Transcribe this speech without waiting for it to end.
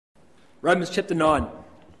Romans chapter 9.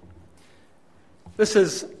 This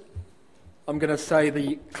is, I'm going to say,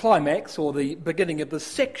 the climax or the beginning of the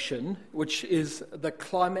section, which is the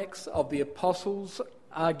climax of the apostles'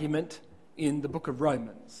 argument in the book of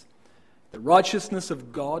Romans. The righteousness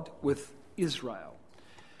of God with Israel.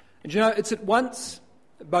 And you know, it's at once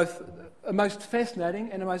both a most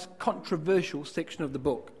fascinating and a most controversial section of the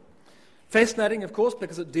book. Fascinating, of course,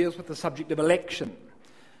 because it deals with the subject of election.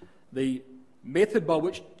 The method by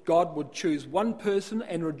which God would choose one person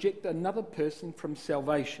and reject another person from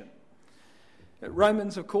salvation.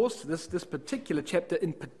 Romans, of course, this particular chapter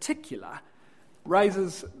in particular,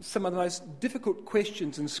 raises some of the most difficult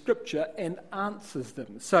questions in Scripture and answers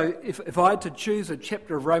them. So if I had to choose a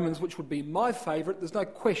chapter of Romans which would be my favourite, there's no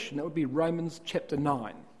question it would be Romans chapter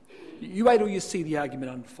 9. You wait till you see the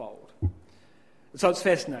argument unfold. So it's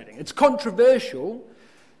fascinating. It's controversial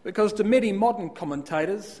because to many modern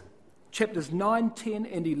commentators, chapters 9, 10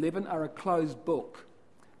 and 11 are a closed book.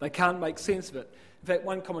 They can't make sense of it. In fact,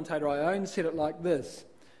 one commentator I own said it like this: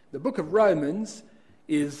 the book of Romans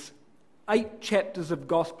is 8 chapters of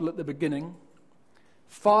gospel at the beginning,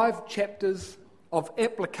 5 chapters of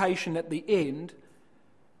application at the end,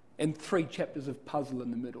 and 3 chapters of puzzle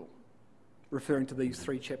in the middle, referring to these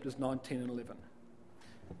 3 chapters, 9, 10 and 11.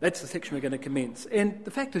 That's the section we're going to commence. And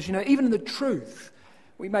the fact is, you know, even in the truth,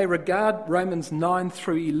 we may regard Romans 9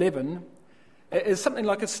 through 11 as something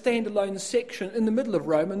like a standalone section in the middle of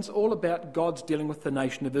Romans, all about God's dealing with the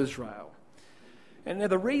nation of Israel. And now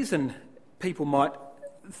the reason people might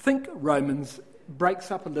think Romans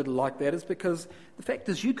breaks up a little like that is because the fact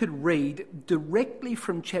is you could read directly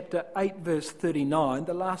from chapter 8 verse 39,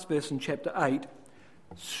 the last verse in chapter 8,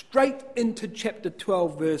 straight into chapter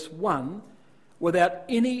 12 verse 1 without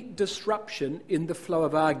any disruption in the flow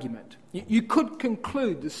of argument. You could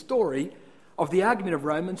conclude the story of the argument of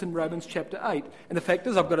Romans in Romans chapter 8. And the fact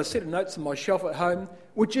is, I've got a set of notes on my shelf at home,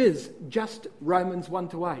 which is just Romans 1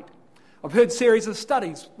 to 8. I've heard series of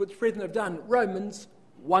studies which brethren have done, Romans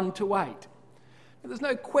 1 to 8. And there's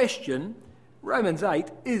no question, Romans 8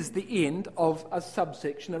 is the end of a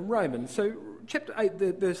subsection in Romans. So chapter 8,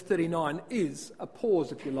 verse 39 is a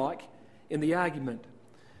pause, if you like, in the argument.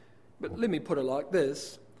 But let me put it like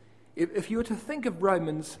this. If you were to think of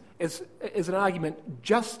Romans as an argument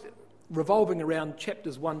just revolving around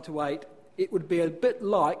chapters 1 to 8, it would be a bit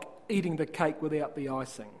like eating the cake without the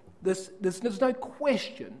icing. There's no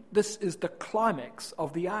question this is the climax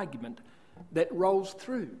of the argument that rolls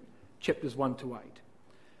through chapters 1 to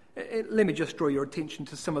 8. Let me just draw your attention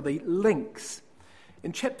to some of the links.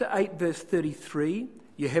 In chapter 8, verse 33,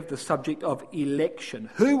 you have the subject of election.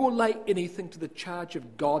 Who will lay anything to the charge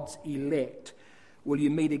of God's elect? Well,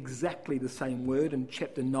 you meet exactly the same word in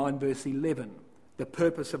chapter 9, verse 11. The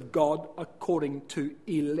purpose of God according to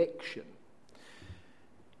election.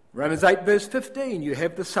 Romans 8, verse 15, you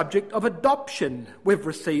have the subject of adoption. We've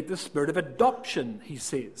received the spirit of adoption, he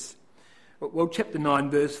says. Well, chapter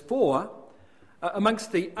 9, verse 4,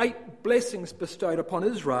 amongst the 8 blessings bestowed upon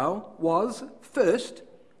Israel was, first,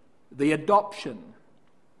 the adoption.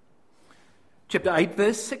 Chapter 8,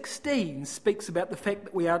 verse 16 speaks about the fact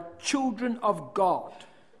that we are children of God.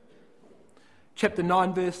 Chapter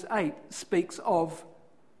 9, verse 8 speaks of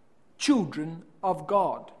children of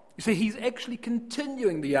God. You see, he's actually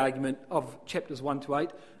continuing the argument of chapters 1 to 8,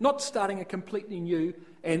 not starting a completely new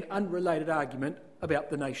and unrelated argument about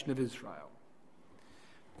the nation of Israel.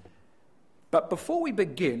 But before we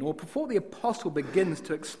begin, or before the apostle begins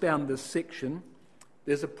to expound this section,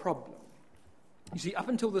 there's a problem. You see, up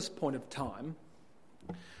until this point of time,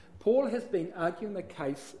 Paul has been arguing the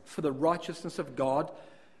case for the righteousness of God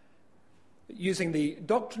using the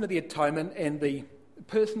doctrine of the atonement and the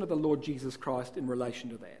person of the Lord Jesus Christ in relation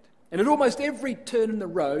to that. And at almost every turn in the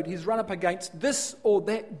road, he's run up against this or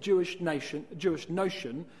that Jewish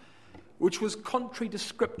notion, which was contrary to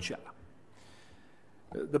Scripture.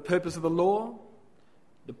 The purpose of the law,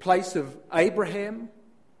 the place of Abraham,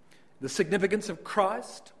 the significance of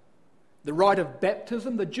Christ, the rite of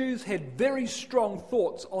baptism. The Jews had very strong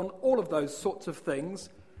thoughts on all of those sorts of things,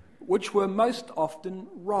 which were most often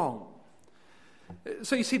wrong.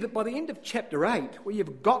 So you see that by the end of chapter 8, where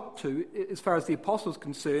you've got to, as far as the apostle's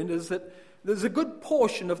concerned, is that there's a good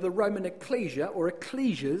portion of the Roman ecclesia, or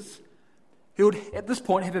ecclesias, who would at this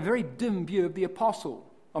point have a very dim view of the apostle.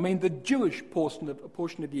 I mean, the Jewish portion of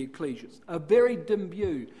the ecclesias, a very dim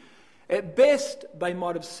view. At best, they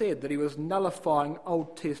might have said that he was nullifying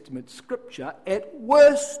Old Testament scripture. At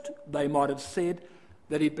worst, they might have said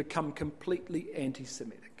that he'd become completely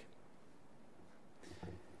anti-Semitic.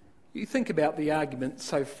 You think about the argument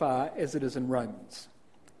so far as it is in Romans.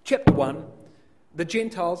 Chapter 1, the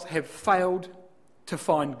Gentiles have failed to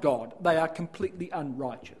find God. They are completely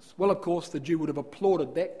unrighteous. Well, of course, the Jew would have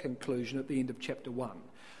applauded that conclusion at the end of chapter 1.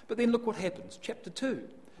 But then look what happens. Chapter 2.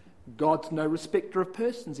 God's no respecter of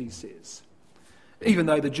persons, he says, even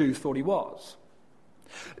though the Jew thought he was.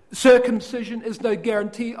 Circumcision is no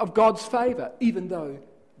guarantee of God's favour, even though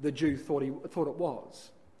the Jew thought it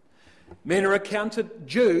was. Men are accounted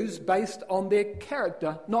Jews based on their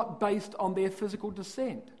character, not based on their physical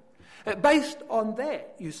descent. Based on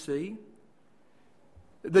that, you see,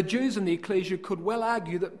 the Jews in the ecclesia could well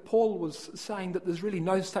argue that Paul was saying that there's really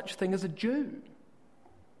no such thing as a Jew.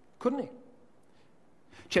 Couldn't he?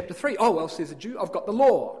 Chapter 3, oh well, says a Jew, I've got the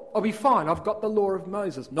law. I'll be fine, I've got the law of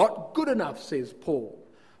Moses. Not good enough, says Paul.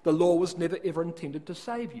 The law was never ever intended to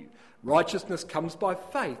save you. Righteousness comes by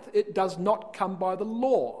faith. It does not come by the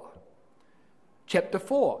law. Chapter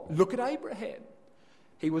 4, look at Abraham.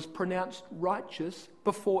 He was pronounced righteous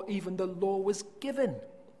before even the law was given.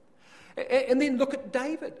 And then look at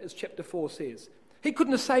David, as chapter 4 says. He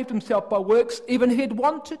couldn't have saved himself by works even if he'd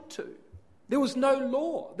wanted to. There was no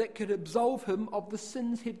law that could absolve him of the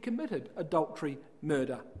sins he'd committed, adultery,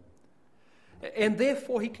 murder. And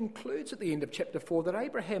therefore he concludes at the end of chapter 4 that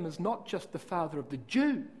Abraham is not just the father of the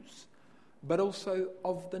Jews, but also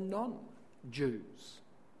of the non-Jews.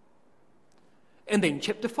 And then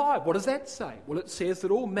chapter 5, what does that say? Well, it says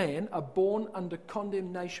that all men are born under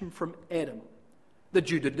condemnation from Adam. The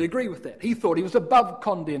Jew didn't agree with that. He thought he was above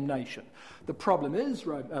condemnation. The problem is,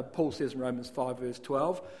 Paul says in Romans 5 verse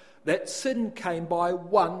 12, that sin came by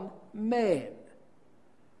one man.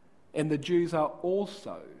 And the Jews are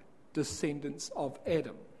also descendants of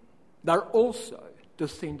Adam. They're also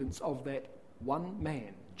descendants of that one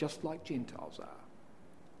man, just like Gentiles are.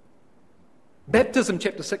 Baptism,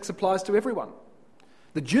 chapter 6, applies to everyone.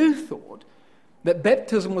 The Jew thought that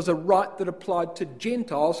baptism was a rite that applied to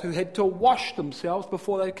Gentiles who had to wash themselves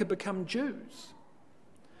before they could become Jews.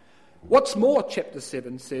 What's more, chapter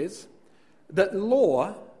 7 says that the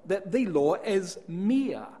law as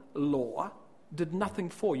mere law did nothing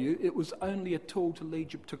for you. It was only a tool to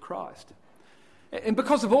lead you to Christ. And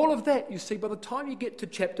because of all of that, you see, by the time you get to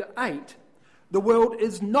chapter 8, the world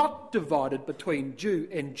is not divided between Jew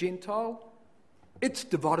and Gentile. It's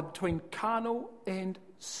divided between carnal and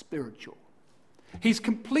spiritual. He's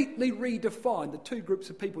completely redefined the two groups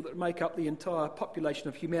of people that make up the entire population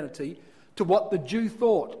of humanity to what the Jew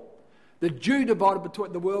thought. The Jew divided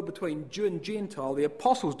the world between Jew and Gentile. The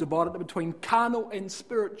apostles divided it between carnal and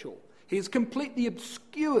spiritual. He has completely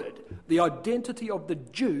obscured the identity of the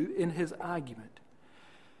Jew in his argument.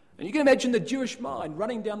 And you can imagine the Jewish mind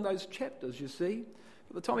running down those chapters, you see.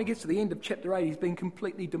 By the time he gets to the end of chapter 8, he's been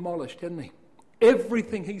completely demolished, hasn't he?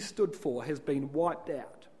 Everything he stood for has been wiped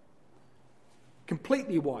out.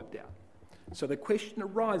 Completely wiped out. So the question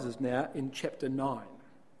arises now in chapter 9.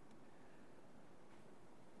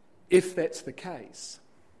 If that's the case,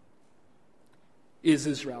 is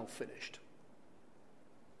Israel finished?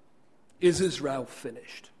 Is Israel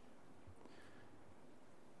finished?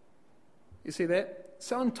 You see that?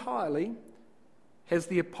 So entirely has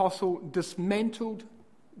the apostle dismantled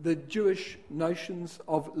the Jewish notions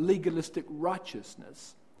of legalistic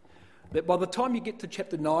righteousness that by the time you get to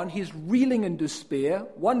chapter 9, he's reeling in despair,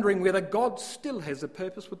 wondering whether God still has a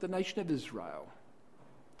purpose with the nation of Israel.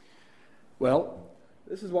 Well,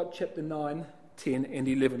 this is what chapter 9, 10 and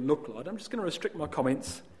 11 look like. I'm just going to restrict my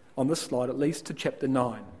comments on this slide at least to chapter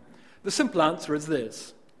 9. The simple answer is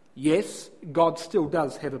this. Yes, God still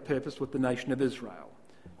does have a purpose with the nation of Israel.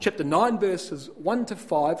 Chapter 9 verses 1 to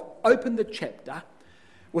 5 open the chapter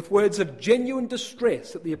with words of genuine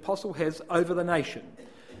distress that the apostle has over the nation.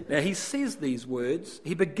 Now he says these words,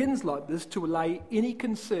 he begins like this to allay any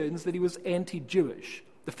concerns that he was anti-Jewish.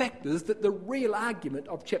 The fact is that the real argument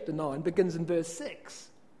of chapter 9 begins in verse 6.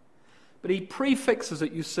 But he prefixes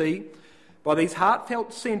it, you see, by these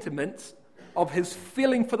heartfelt sentiments of his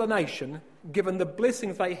feeling for the nation, given the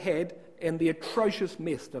blessings they had and the atrocious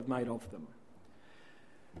mess they've made of them.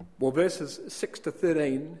 Well, verses 6 to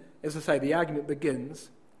 13, as I say, the argument begins.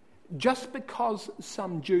 Just because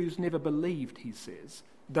some Jews never believed, he says,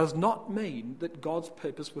 does not mean that God's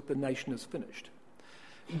purpose with the nation is finished.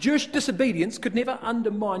 Jewish disobedience could never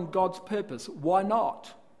undermine God's purpose. Why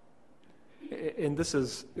not? And this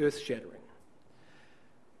is earth-shattering.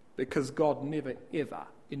 Because God never, ever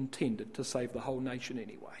intended to save the whole nation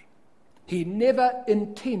anyway. He never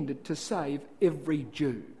intended to save every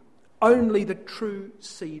Jew. Only the true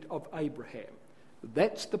seed of Abraham.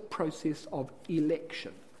 That's the process of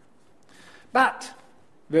election. But,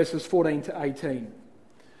 verses 14 to 18,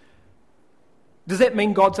 does that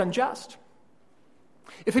mean God's unjust?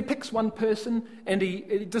 If he picks one person and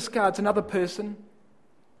he discards another person,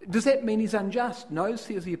 Does that mean he's unjust? No,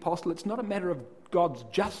 says the apostle, it's not a matter of God's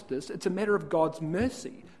justice, it's a matter of God's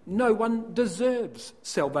mercy. No one deserves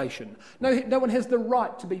salvation. No one has the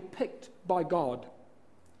right to be picked by God.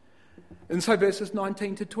 And so verses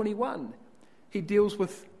 19 to 21, he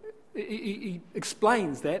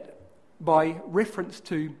explains that by reference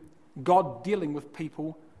to God dealing with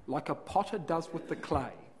people like a potter does with the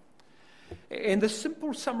clay. And the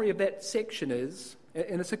simple summary of that section is,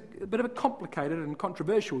 and it's a bit of a complicated and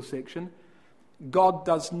controversial section, God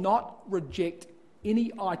does not reject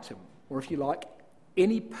any item, or if you like,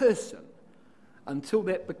 any person, until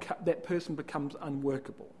that person becomes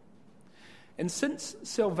unworkable. And since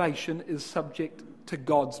salvation is subject to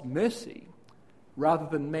God's mercy rather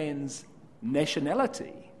than man's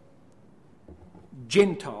nationality,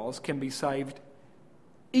 Gentiles can be saved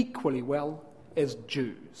equally well as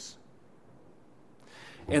Jews.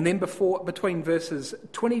 And then between verses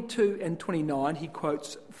 22 and 29, he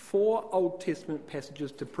quotes 4 Old Testament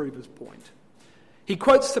passages to prove his point. He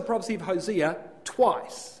quotes the prophecy of Hosea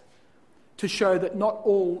twice to show that not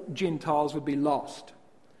all Gentiles would be lost.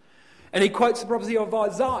 And he quotes the prophecy of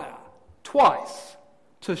Isaiah twice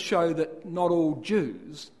to show that not all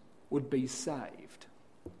Jews would be saved.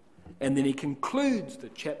 And then he concludes the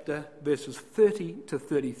chapter, verses 30 to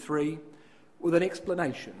 33, with an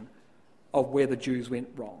explanation of where the Jews went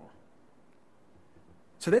wrong.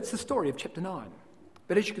 So that's the story of chapter 9.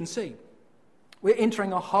 But as you can see, we're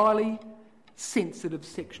entering a highly sensitive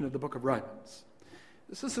section of the book of Romans.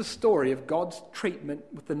 This is a story of God's treatment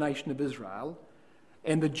with the nation of Israel,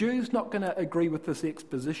 and the Jews not going to agree with this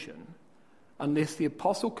exposition unless the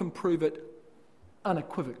apostle can prove it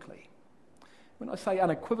unequivocally. When I say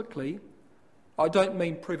unequivocally, I don't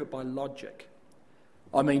mean prove it by logic.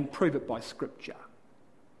 I mean prove it by Scripture.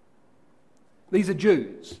 These are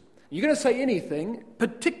Jews. You're going to say anything,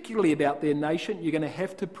 particularly about their nation, you're going to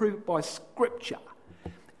have to prove it by Scripture.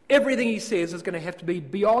 Everything he says is going to have to be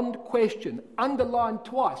beyond question, underlined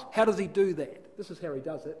twice. How does he do that? This is how he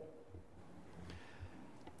does it.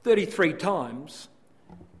 33 times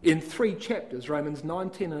in 3 chapters, Romans 9,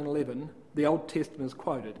 10 and 11, the Old Testament is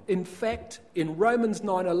quoted. In fact, in Romans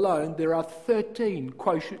 9 alone, there are 13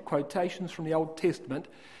 quotations from the Old Testament,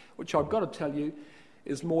 which I've got to tell you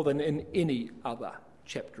is more than in any other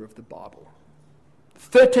chapter of the Bible.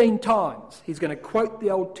 13 times he's going to quote the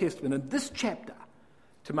Old Testament in this chapter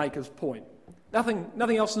to make his point.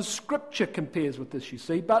 Nothing else in Scripture compares with this, you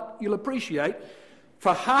see, but you'll appreciate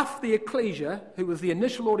for half the ecclesia, who was the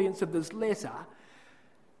initial audience of this letter,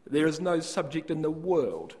 there is no subject in the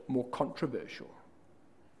world more controversial.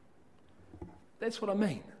 That's what I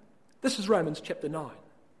mean. This is Romans chapter 9.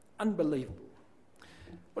 Unbelievable.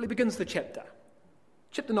 Well, he begins the chapter.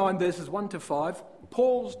 Chapter 9, verses 1 to 5,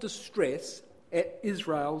 Paul's distress at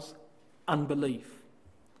Israel's unbelief.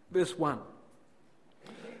 Verse 1.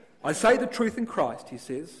 I say the truth in Christ, he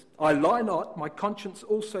says. I lie not, my conscience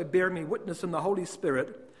also bearing me witness in the Holy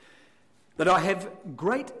Spirit, that I have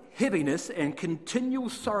great heaviness and continual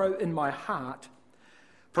sorrow in my heart.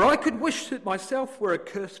 For I could wish that myself were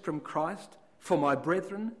accursed from Christ for my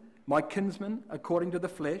brethren, my kinsmen, according to the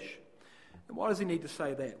flesh. And why does he need to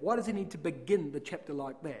say that? Why does he need to begin the chapter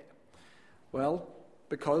like that? Well,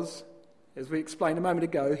 because, as we explained a moment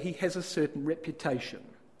ago, he has a certain reputation.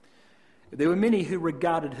 There were many who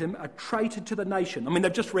regarded him a traitor to the nation. I mean,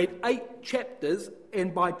 they've just read 8 chapters,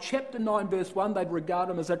 and by chapter 9, verse 1, they'd regard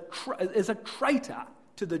him as a traitor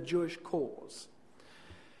to the Jewish cause.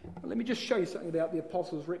 Well, let me just show you something about the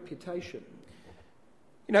apostle's reputation.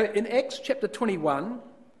 You know, in Acts chapter 21,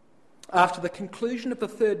 after the conclusion of the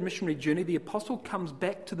 3rd missionary journey, the apostle comes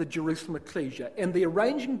back to the Jerusalem ecclesia, and the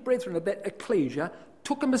arranging brethren of that ecclesia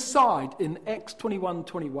took him aside in Acts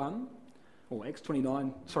 21:21, or Acts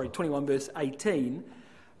 21 verse 18.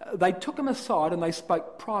 They took him aside and they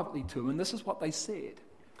spoke privately to him, and this is what they said.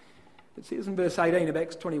 It says in verse 18 of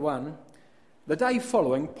Acts 21, the day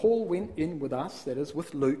following, Paul went in with us, that is,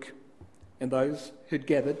 with Luke and those who'd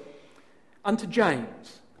gathered, unto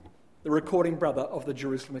James, the recording brother of the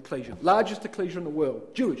Jerusalem ecclesia, largest ecclesia in the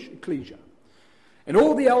world, Jewish ecclesia. And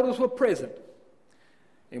all the elders were present.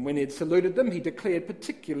 And when he had saluted them, he declared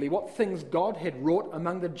particularly what things God had wrought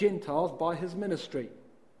among the Gentiles by his ministry.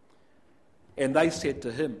 And they said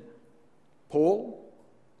to him, Paul,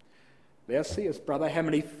 thou seest, brother, how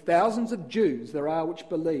many thousands of Jews there are which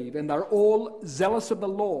believe, and they're all zealous of the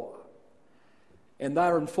law, and they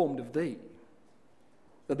are informed of thee,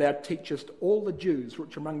 that thou teachest all the Jews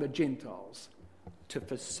which are among the Gentiles to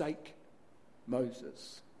forsake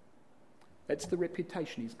Moses. That's the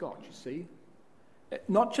reputation he's got, you see.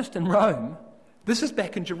 Not just in Rome, this is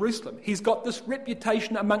back in Jerusalem. He's got this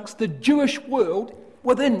reputation amongst the Jewish world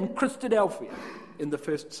within Christadelphia in the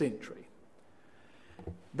first century.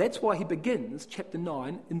 That's why he begins chapter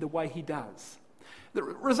 9 in the way he does. The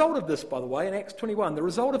result of this, by the way, in Acts 21, the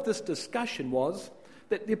result of this discussion was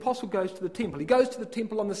that the apostle goes to the temple. He goes to the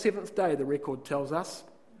temple on the seventh day, the record tells us.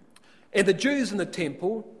 And the Jews in the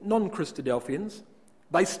temple, non-Christadelphians,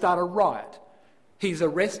 they start a riot. He's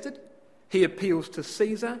arrested, he appeals to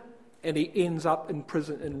Caesar, and he ends up in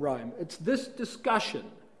prison in Rome. It's this discussion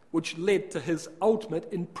which led to his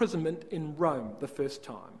ultimate imprisonment in Rome the first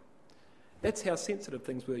time. That's how sensitive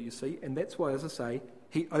things were, you see, and that's why, as I say,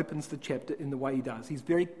 he opens the chapter in the way he does. He's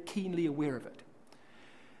very keenly aware of it.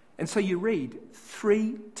 And so you read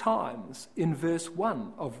 3 times in verse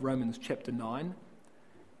 1 of Romans chapter 9,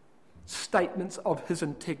 statements of his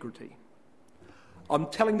integrity. I'm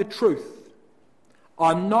telling the truth.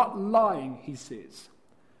 I'm not lying, he says.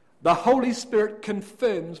 The Holy Spirit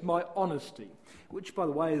confirms my honesty, which, by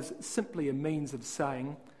the way, is simply a means of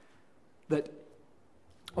saying that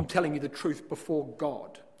I'm telling you the truth before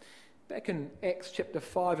God. Back in Acts chapter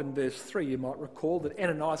 5 and verse 3, you might recall that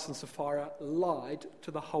Ananias and Sapphira lied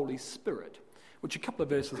to the Holy Spirit, which a couple of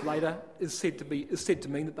verses later is said to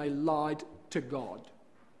mean that they lied to God.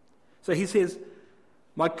 So he says,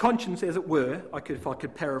 my conscience, as it were, if I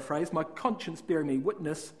could paraphrase, my conscience bearing me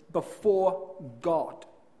witness before God.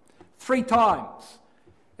 3 times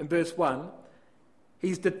in verse 1,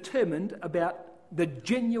 he's determined about the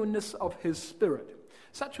genuineness of his spirit.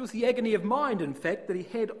 Such was the agony of mind, in fact, that he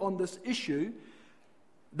had on this issue,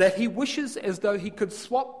 that he wishes as though he could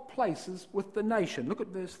swap places with the nation. Look at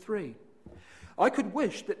verse 3. I could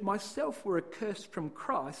wish that myself were accursed from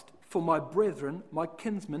Christ for my brethren, my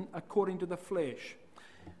kinsmen, according to the flesh.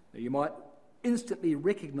 Now, you might instantly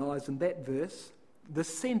recognise in that verse the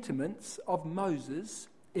sentiments of Moses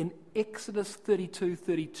in Exodus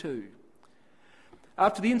 32:32.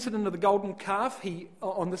 After the incident of the golden calf, he,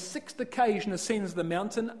 on the 6th occasion, ascends the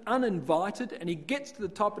mountain uninvited, and he gets to the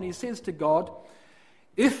top and he says to God,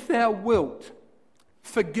 if thou wilt,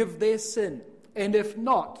 forgive their sin, and if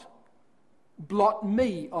not, blot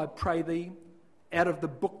me, I pray thee, out of the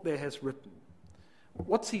book thou hast written.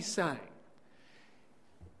 What's he saying?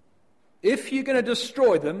 If you're going to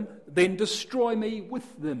destroy them, then destroy me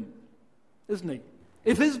with them, isn't he?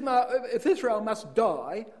 If Israel must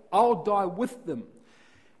die, I'll die with them.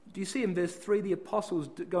 Do you see in verse 3 the apostles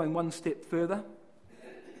going one step further?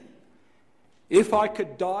 If I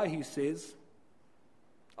could die, he says,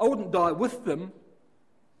 I wouldn't die with them.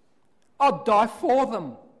 I'd die for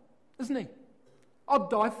them, isn't he? I'd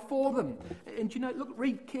die for them. And you know, look,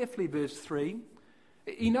 read carefully verse 3.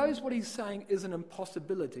 He knows what he's saying is an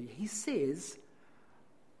impossibility. He says,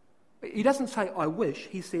 he doesn't say I wish,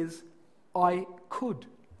 he says I could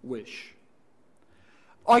wish.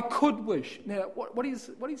 I could wish. Now, what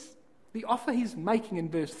is the offer he's making in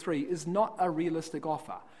verse 3 is not a realistic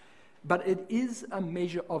offer, but it is a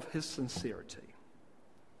measure of his sincerity.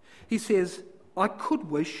 He says, I could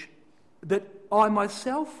wish that I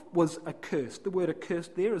myself was accursed. The word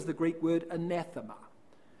accursed there is the Greek word anathema.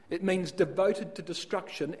 It means devoted to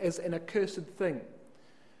destruction as an accursed thing.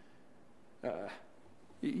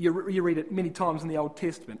 You read it many times in the Old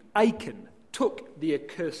Testament. Achan took the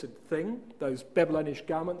accursed thing, those Babylonish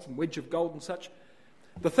garments and wedge of gold and such,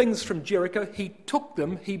 the things from Jericho, he took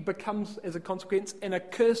them, he becomes, as a consequence, an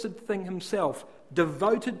accursed thing himself,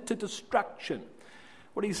 devoted to destruction.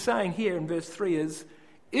 What he's saying here in verse 3 is,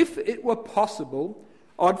 if it were possible,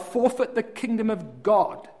 I'd forfeit the kingdom of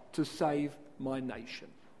God to save my nation.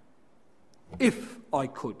 If I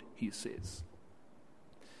could, he says.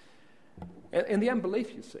 And the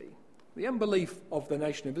unbelief, you see, the unbelief of the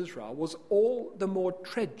nation of Israel was all the more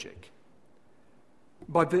tragic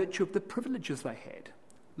by virtue of the privileges they had.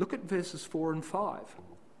 Look at verses 4 and 5.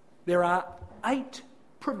 There are 8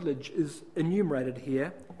 privileges enumerated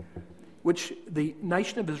here which the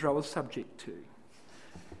nation of Israel is subject to.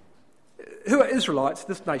 Who are Israelites?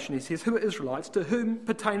 This nation, he says, who are Israelites? To whom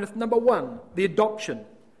pertaineth, number 1, the adoption.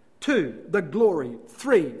 2, the glory.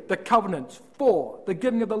 3, the covenants. 4, the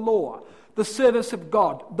giving of the law. The service of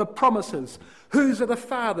God, the promises. Whose are the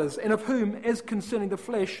fathers, and of whom, as concerning the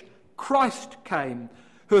flesh, Christ came,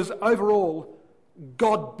 who is over all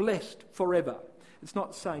God blessed forever. It's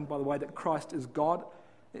not saying, by the way, that Christ is God.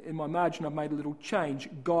 In my margin, I've made a little change.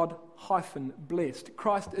 God-blessed.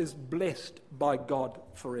 Christ is blessed by God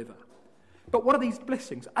forever. But what are these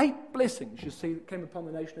blessings? 8 blessings, you see, that came upon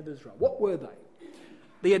the nation of Israel. What were they?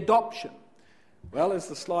 The adoption. Well, as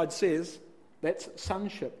the slide says, that's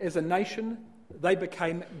sonship. As a nation, they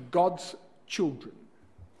became God's children.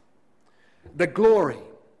 The glory.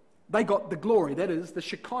 They got the glory, that is, the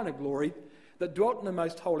Shekinah glory that dwelt in the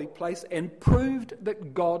most holy place and proved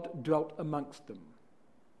that God dwelt amongst them.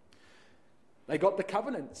 They got the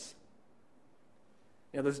covenants.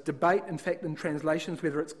 Now there's debate, in fact, in translations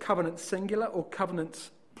whether it's covenant singular or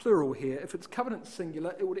covenants plural here. If it's covenant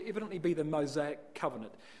singular, it would evidently be the Mosaic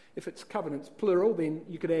covenant. If it's covenants plural, then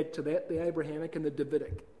you could add to that the Abrahamic and the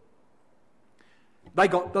Davidic. They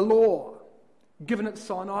got the law, given at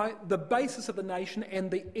Sinai, the basis of the nation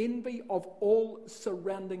and the envy of all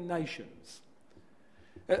surrounding nations.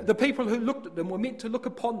 The people who looked at them were meant to look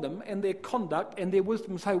upon them and their conduct and their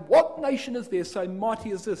wisdom and say, what nation is there so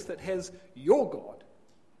mighty as this that has your God?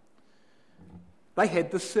 They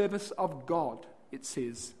had the service of God, it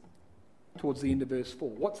says, towards the end of verse 4.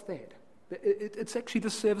 What's that? It's actually the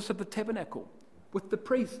service of the tabernacle with the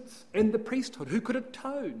priests and the priesthood who could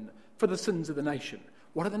atone for the sins of the nation.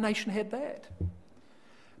 What if the nation had that?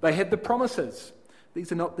 They had the promises.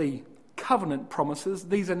 These are not the covenant promises.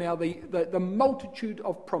 These are now the multitude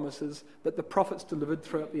of promises that the prophets delivered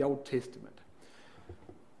throughout the Old Testament.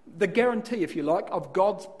 The guarantee, if you like, of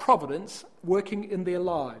God's providence working in their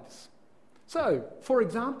lives. So, for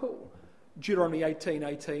example, Deuteronomy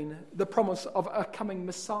 18:18, the promise of a coming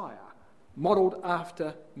Messiah, modelled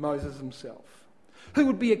after Moses himself. Who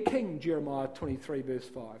would be a king, Jeremiah 23 verse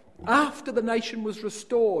 5, after the nation was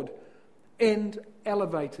restored and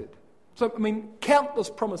elevated. So, countless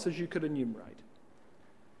promises you could enumerate.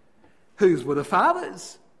 Whose were the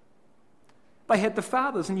fathers? They had the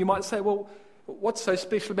fathers, and you might say, well, what's so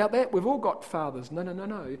special about that? We've all got fathers.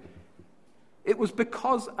 No. It was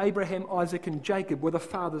because Abraham, Isaac, and Jacob were the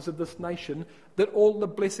fathers of this nation that all the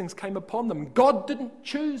blessings came upon them. God didn't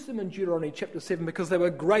choose them in Deuteronomy chapter 7 because they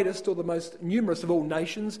were greatest or the most numerous of all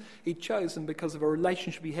nations. He chose them because of a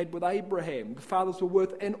relationship he had with Abraham. The fathers were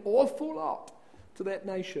worth an awful lot to that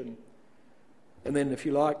nation. And then, if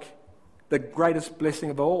you like, the greatest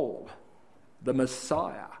blessing of all, the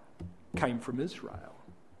Messiah, came from Israel.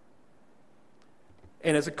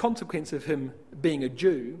 And as a consequence of him being a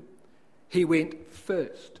Jew, he went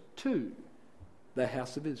first to the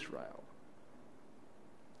house of Israel.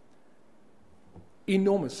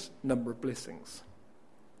 Enormous number of blessings.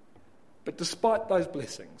 But despite those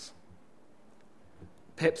blessings,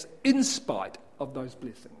 perhaps in spite of those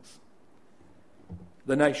blessings,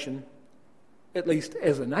 the nation, at least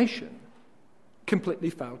as a nation, completely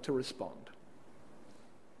failed to respond.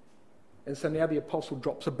 And so now the apostle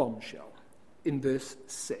drops a bombshell in verse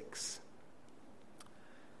 6.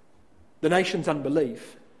 The nation's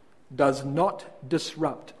unbelief does not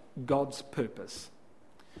disrupt God's purpose.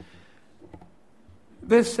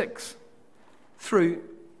 Verse 6 through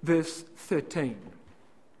verse 13.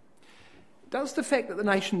 Does the fact that the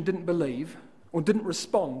nation didn't believe or didn't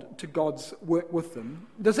respond to God's work with them,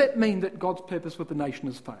 does that mean that God's purpose with the nation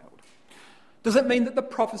has failed? Does it mean that the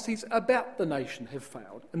prophecies about the nation have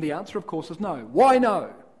failed? And the answer, of course, is no. Why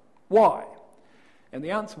no? Why? And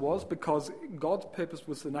the answer was because God's purpose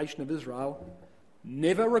with the nation of Israel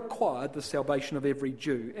never required the salvation of every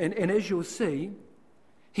Jew. And as you'll see,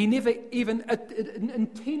 he never even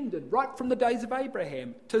intended, right from the days of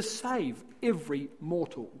Abraham, to save every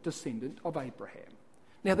mortal descendant of Abraham.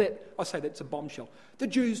 Now that's a bombshell. The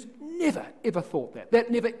Jews never, ever thought that. That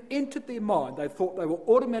never entered their mind. They thought they were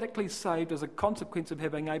automatically saved as a consequence of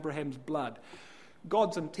having Abraham's blood.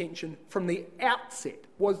 God's intention from the outset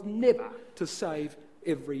was never to save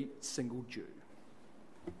every single Jew.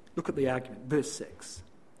 Look at the argument, verse 6.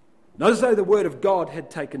 Not as though the word of God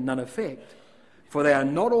had taken none effect, for they are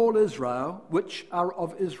not all Israel which are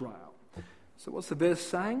of Israel. So what's the verse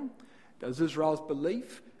saying? Does Israel's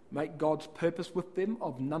belief make God's purpose with them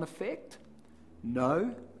of none effect?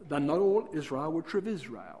 No, they're not all Israel which are of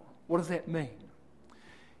Israel. What does that mean?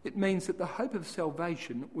 It means that the hope of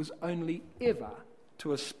salvation was only ever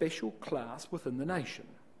to a special class within the nation.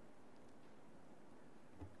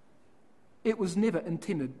 It was never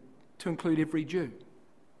intended to include every Jew.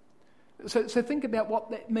 So think about what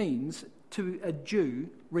that means to a Jew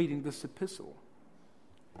reading this epistle.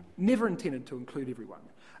 Never intended to include everyone.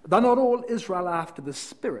 They're not all Israel after the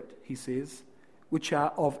Spirit, he says, which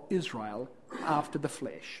are of Israel after the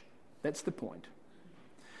flesh. That's the point.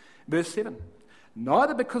 Verse 7.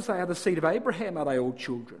 Neither because they are the seed of Abraham are they all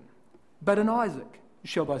children, but in Isaac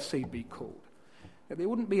shall thy seed be called. Now, there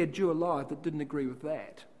wouldn't be a Jew alive that didn't agree with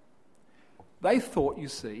that. They thought, you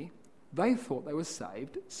see, they were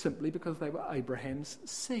saved simply because they were Abraham's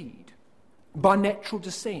seed, by natural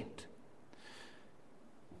descent.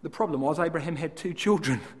 The problem was Abraham had 2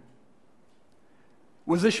 children.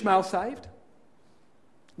 Was Ishmael saved?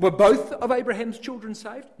 Were both of Abraham's children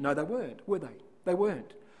saved? No, they weren't, were they? They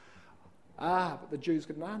weren't. But the Jews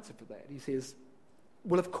got an answer for that. He says,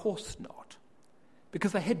 well, of course not.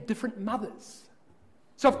 because they had different mothers.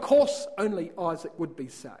 So of course only Isaac would be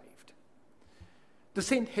saved.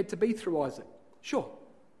 Descent had to be through Isaac, sure.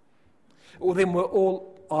 Well, then were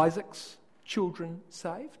all Isaac's children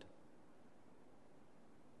saved?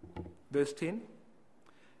 Verse 10.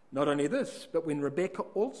 Not only this, but when Rebekah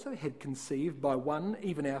also had conceived by one,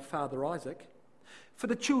 even our father Isaac, for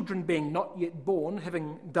the children being not yet born,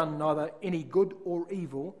 having done neither any good or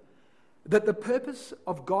evil, that the purpose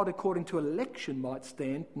of God according to election might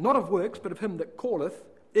stand, not of works, but of him that calleth,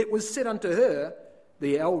 it was said unto her,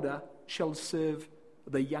 the elder shall serve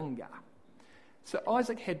the younger. So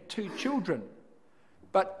Isaac had 2 children,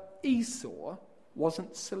 but Esau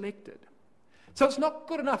wasn't selected. So it's not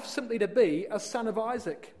good enough simply to be a son of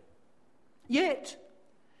Isaac. Yet,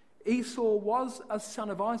 Esau was a son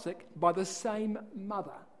of Isaac by the same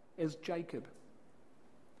mother as Jacob.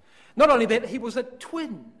 Not only that, he was a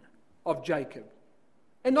twin of Jacob.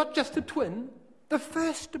 And not just a twin, the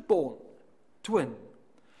firstborn twin.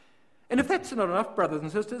 And if that's not enough, brothers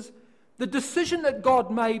and sisters, the decision that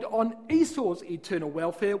God made on Esau's eternal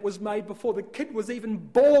welfare was made before the kid was even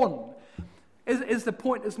born. As the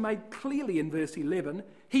point is made clearly in verse 11,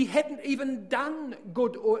 he hadn't even done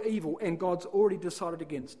good or evil, and God's already decided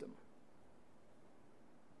against him.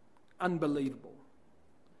 Unbelievable.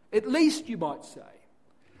 At least, you might say,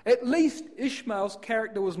 at least Ishmael's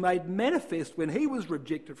character was made manifest when he was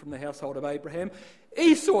rejected from the household of Abraham.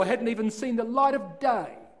 Esau hadn't even seen the light of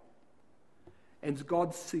day, and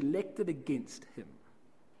God selected against him.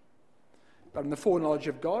 But in the foreknowledge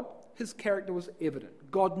of God, his character was evident.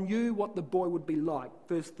 God knew what the boy would be like.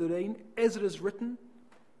 Verse 13, as it is written,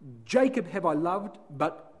 Jacob have I loved,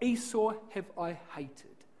 but Esau have I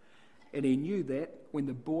hated. And he knew that when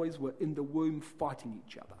the boys were in the womb fighting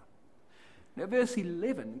each other. Now verse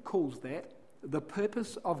 11 calls that the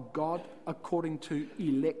purpose of God according to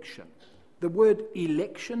election. The word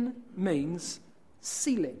election means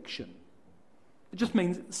selection. It just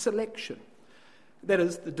means selection. That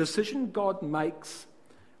is, the decision God makes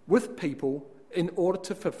with people in order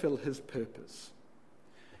to fulfill his purpose.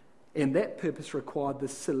 And that purpose required the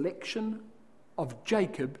selection of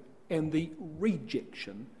Jacob and the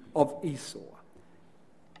rejection of Esau,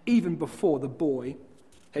 even before the boy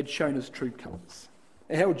had shown his true colours.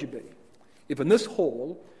 Now, how would you be if in this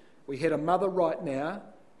hall we had a mother right now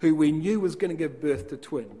who we knew was going to give birth to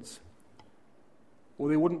twins? Well,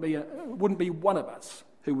 there wouldn't be one of us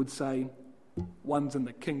who would say one's in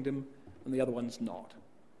the kingdom and the other one's not.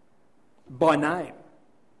 By name.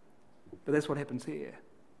 But that's what happens here.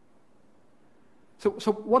 So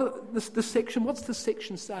what's this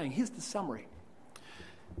section saying? Here's the summary.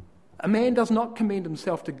 A man does not commend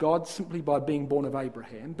himself to God simply by being born of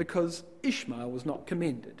Abraham, because Ishmael was not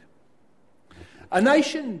commended. A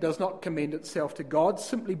nation does not commend itself to God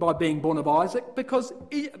simply by being born of Isaac, because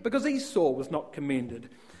Esau was not commended.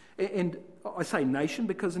 And I say nation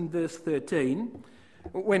because in verse 13,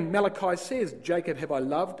 when Malachi says, Jacob have I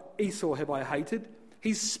loved, Esau have I hated,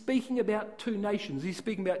 he's speaking about 2 nations. He's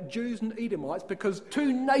speaking about Jews and Edomites, because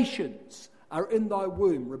 2 nations are in thy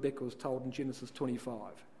womb, Rebekah was told in Genesis 25.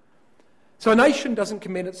 So a nation doesn't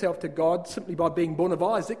commend itself to God simply by being born of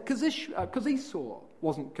Isaac, because Esau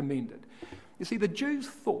wasn't commended. You see, the Jews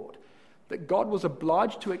thought that God was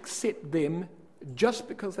obliged to accept them just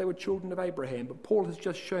because they were children of Abraham, but Paul has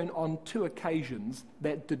just shown on 2 occasions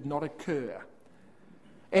that did not occur.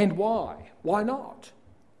 And why? Why not?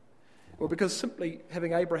 Well, because simply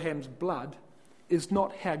having Abraham's blood is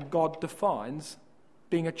not how God defines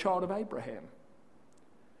being a child of Abraham.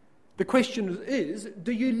 The question is,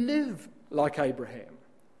 do you live like Abraham?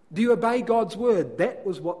 Do you obey God's word? That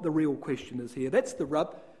was what the real question is here. That's the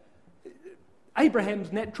rub.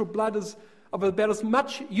 Abraham's natural blood is of about as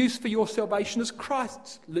much use for your salvation as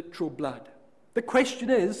Christ's literal blood. The question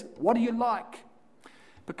is, what do you like?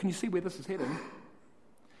 But can you see where this is heading?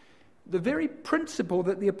 The very principle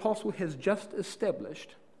that the apostle has just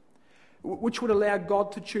established, which would allow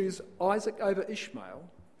God to choose Isaac over Ishmael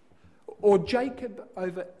or Jacob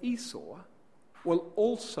over Esau, will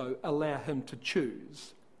also allow him to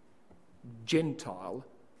choose Gentile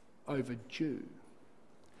over Jew.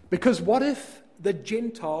 Because what if the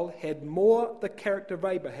Gentile had more the character of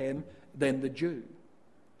Abraham than the Jew?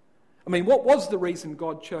 I mean, what was the reason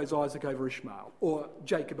God chose Isaac over Ishmael or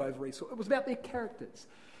Jacob over Esau? It was about their characters.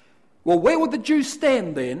 Well, where would the Jews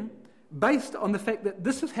stand then, based on the fact that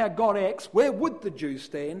this is how God acts? Where would the Jews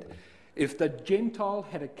stand if the Gentile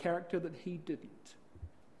had a character that he didn't?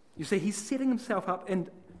 You see, he's setting himself up, and,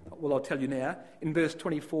 well, I'll tell you now, in verse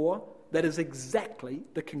 24, that is exactly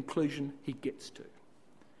the conclusion he gets to.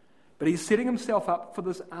 But he's setting himself up for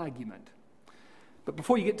this argument. But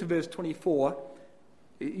before you get to verse 24,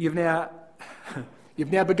 You've now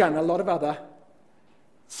begun a lot of other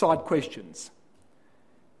side questions.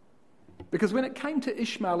 Because when it came to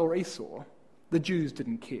Ishmael or Esau, the Jews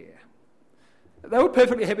didn't care. They were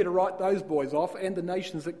perfectly happy to write those boys off and the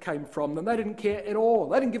nations that came from them. They didn't care at all.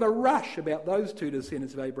 They didn't give a rush about those two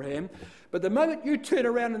descendants of Abraham. But the moment you turn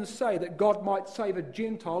around and say that God might save a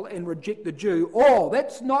Gentile and reject the Jew, oh,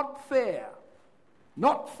 that's not fair.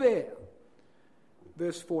 Not fair.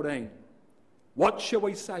 Verse 14. What shall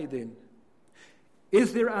we say then?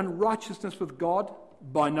 Is there unrighteousness with God?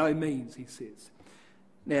 By no means, he says.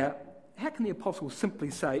 Now, how can the apostle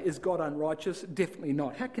simply say, is God unrighteous? Definitely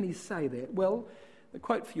not. How can he say that? Well, the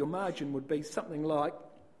quote for your margin would be something like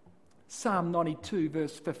Psalm 92,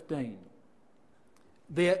 verse 15.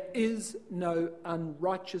 There is no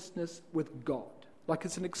unrighteousness with God. Like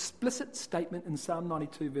it's an explicit statement in Psalm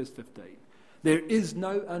 92, verse 15. There is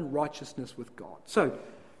no unrighteousness with God. So,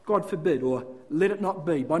 God forbid, or let it not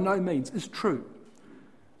be, by no means, is true.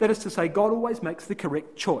 That is to say, God always makes the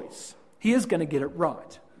correct choice. He is going to get it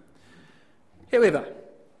right. However,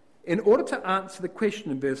 in order to answer the question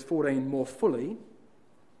in verse 14 more fully,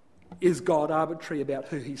 is God arbitrary about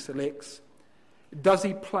who he selects? Does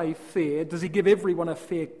he play fair? Does he give everyone a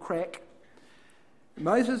fair crack?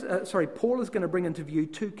 Paul is going to bring into view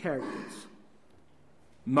two characters,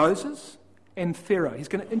 Moses and Pharaoh. He's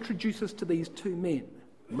going to introduce us to these two men,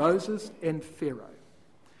 Moses and Pharaoh.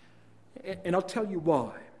 And I'll tell you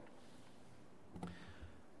why.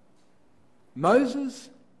 Moses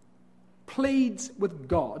pleads with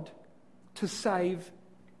God to save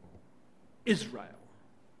Israel.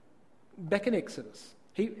 Back in Exodus,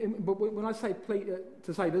 but when I say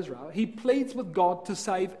to save Israel, he pleads with God to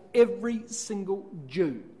save every single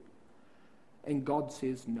Jew. And God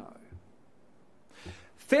says no.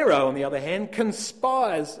 Pharaoh, on the other hand,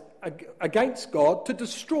 conspires against God to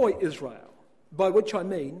destroy Israel, by which I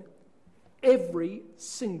mean every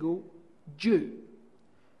single Jew.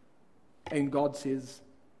 And God says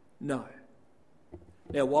no.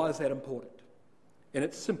 Now, why is that important? And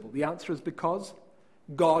it's simple. The answer is because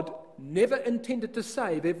God never intended to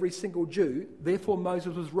save every single Jew, therefore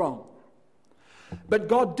Moses was wrong. But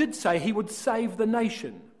God did say he would save the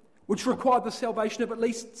nation, which required the salvation of at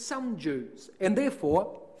least some Jews, and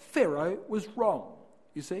therefore Pharaoh was wrong.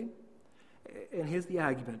 You see? And here's the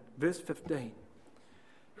argument. Verse 15.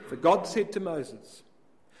 For God said to Moses,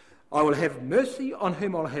 I will have mercy on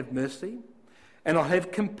whom I'll have mercy, and I'll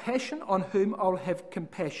have compassion on whom I'll have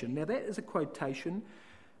compassion. Now that is a quotation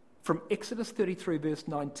from Exodus 33 verse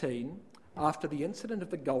 19 after the incident of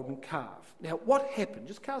the golden calf. Now what happened?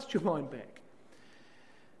 Just cast your mind back.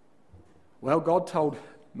 Well, God told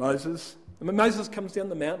Moses, Moses comes down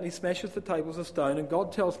the mountain, he smashes the tables of stone, and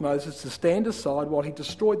God tells Moses to stand aside while he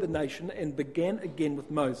destroyed the nation and began again with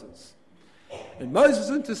Moses. And Moses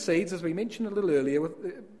intercedes, as we mentioned a little earlier,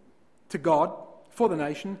 to God for the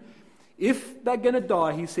nation. If they're going to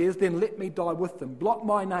die, he says, then let me die with them. Blot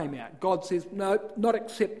my name out. God says, no, not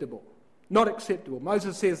acceptable. Not acceptable.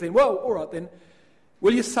 Moses says then, well, all right then,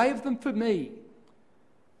 will you save them for me?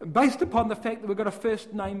 Based upon the fact that we've got a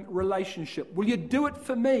first name relationship, will you do it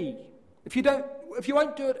for me? If you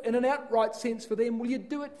won't do it in an outright sense for them, will you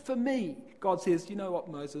do it for me? God says, you know what,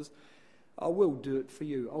 Moses, I will do it for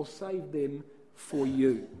you. I'll save them for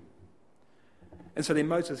you. And so then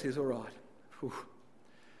Moses says, all right, whew,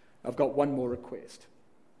 I've got one more request.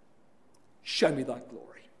 Show me thy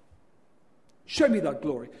glory. Show me thy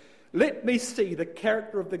glory. Let me see the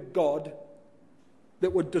character of the God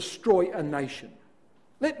that would destroy a nation.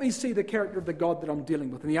 Let me see the character of the God that I'm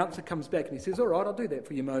dealing with. And the answer comes back and he says, all right, I'll do that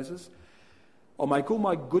for you, Moses. I'll make all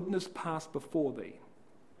my goodness pass before thee.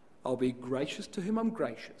 I'll be gracious to whom I'm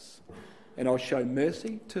gracious. And I'll show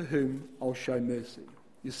mercy to whom I'll show mercy.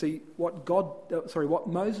 You see, what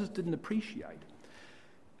Moses didn't appreciate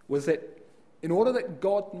was that in order that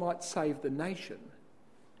God might save the nation,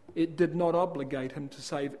 it did not obligate him to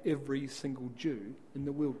save every single Jew in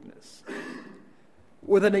the wilderness.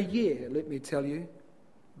 Within a year, let me tell you,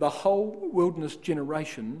 the whole wilderness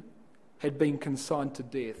generation had been consigned to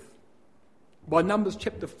death. By Numbers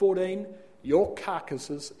chapter 14, your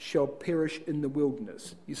carcasses shall perish in the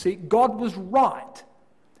wilderness. You see, God was right.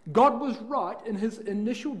 God was right in his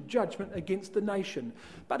initial judgment against the nation.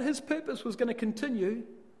 But his purpose was going to continue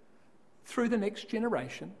through the next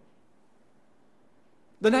generation.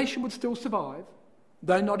 The nation would still survive,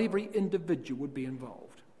 though not every individual would be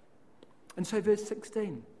involved. And so verse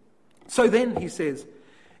 16. So then, he says,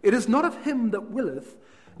 it is not of him that willeth,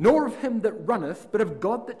 nor of him that runneth, but of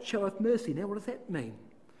God that showeth mercy. Now what does that mean?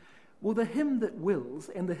 Well, the him that wills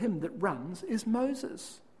and the him that runs is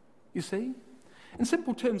Moses, you see. In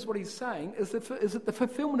simple terms, what he's saying is that the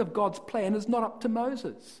fulfillment of God's plan is not up to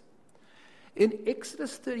Moses. In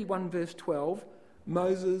Exodus 31 verse 12,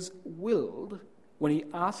 Moses willed when he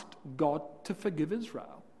asked God to forgive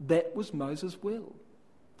Israel. That was Moses' will.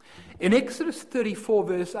 In Exodus 34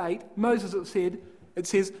 verse 8, Moses, it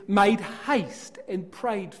says, made haste and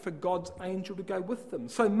prayed for God's angel to go with them.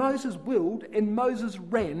 So Moses willed and Moses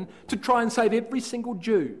ran to try and save every single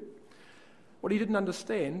Jew. What he didn't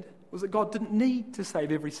understand was that God didn't need to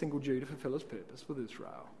save every single Jew to fulfill his purpose with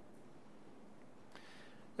Israel.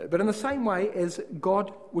 But in the same way as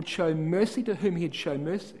God would show mercy to whom he had shown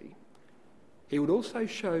mercy, he would also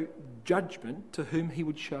show judgment to whom he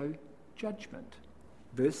would show judgment.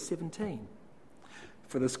 Verse 17.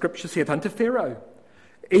 For the scripture saith unto Pharaoh,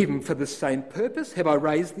 even for the same purpose have I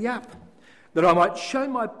raised thee up, that I might show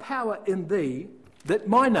my power in thee, that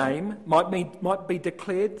my name might be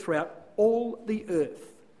declared throughout all the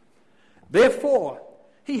earth. Therefore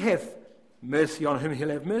he hath mercy on whom he'll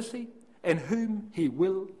have mercy, and whom he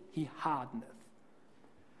will he hardeneth.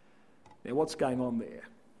 Now what's going on there?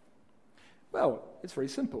 Well, it's very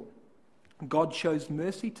simple. God shows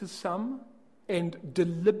mercy to some and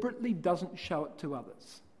deliberately doesn't show it to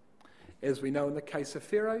others. As we know in the case of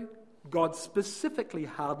Pharaoh, God specifically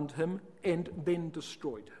hardened him and then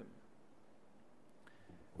destroyed him.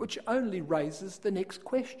 Which only raises the next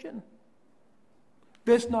question.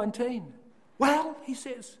 Verse 19. Well, he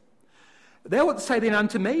says, thou wilt say then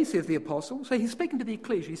unto me, says the apostle. So he's speaking to the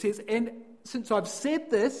ecclesia. He says, and since I've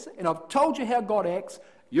said this and I've told you how God acts,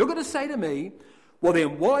 you're going to say to me, well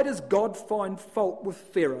then why does God find fault with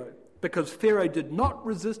Pharaoh? Because Pharaoh did not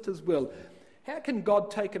resist his will. How can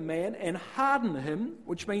God take a man and harden him,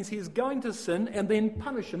 which means he is going to sin, and then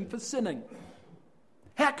punish him for sinning?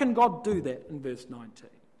 How can God do that in verse 19?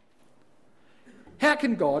 How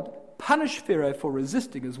can God punish Pharaoh for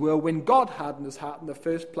resisting his will when God hardened his heart in the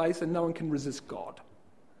first place and no one can resist God?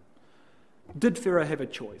 Did Pharaoh have a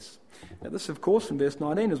choice? Now this, of course, in verse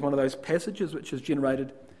 19 is one of those passages which has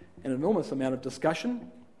generated an enormous amount of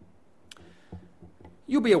discussion.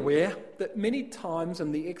 You'll be aware that many times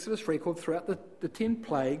in the Exodus record throughout the 10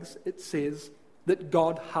 plagues, it says that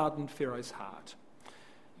God hardened Pharaoh's heart.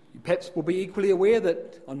 You perhaps will be equally aware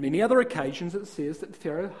that on many other occasions it says that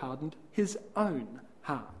Pharaoh hardened his own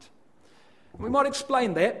heart. And we might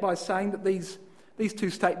explain that by saying that these two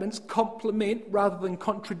statements complement rather than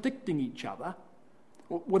contradicting each other.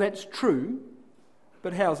 Well, that's true,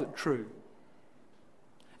 but how is it true?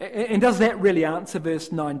 And does that really answer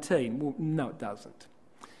verse 19? Well, no, it doesn't.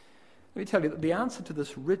 Let me tell you that the answer to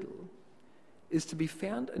this riddle is to be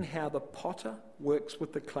found in how the potter works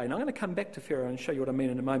with the clay. Now, I'm going to come back to Pharaoh and show you what I mean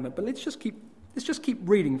in a moment, but let's just keep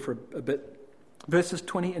reading for a bit. Verses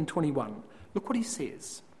 20 and 21. Look what he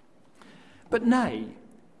says. Nay,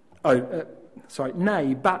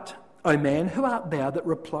 but, O man, who art thou that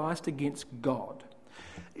repliest against God?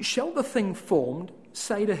 Shall the thing formed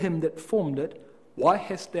say to him that formed it, why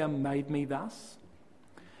hast thou made me thus?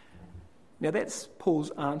 Now that's Paul's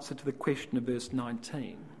answer to the question of verse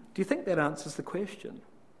 19. Do you think that answers the question?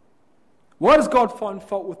 Why does God find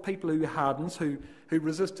fault with people who he hardens, who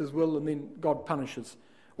resist his will and then God punishes?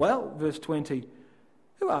 Well, verse 20,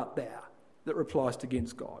 who art thou that repliest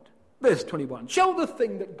against God? Verse 21, shall the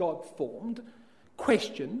thing that God formed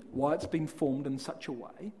question why it's been formed in such a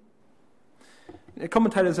way? Now,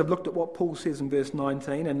 commentators have looked at what Paul says in verse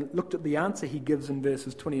 19 and looked at the answer he gives in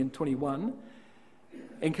verses 20 and 21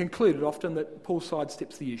 and concluded often that Paul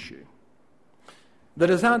sidesteps the issue. That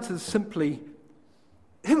his answer is simply,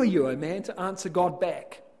 who are you, O man, to answer God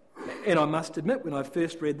back? And I must admit, when I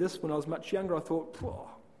first read this when I was much younger, I thought,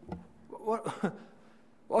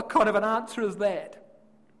 what kind of an answer is that?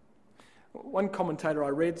 One commentator I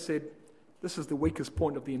read said, this is the weakest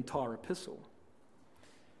point of the entire epistle.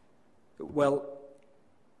 Well,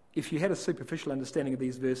 if you had a superficial understanding of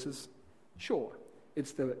these verses, sure,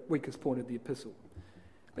 it's the weakest point of the epistle.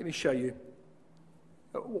 Let me show you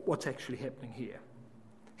what's actually happening here.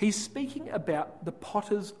 He's speaking about the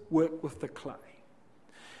potter's work with the clay.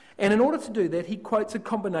 And in order to do that, he quotes a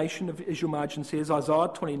combination of, as your margin says, Isaiah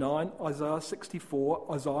 29, Isaiah 64,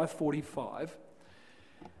 Isaiah 45.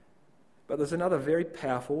 But there's another very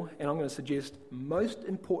powerful, and I'm going to suggest most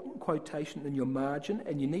important quotation in your margin,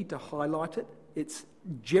 and you need to highlight it. It's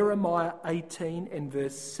Jeremiah 18 and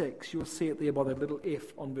verse 6. You'll see it there by the little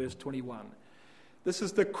F on verse 21. This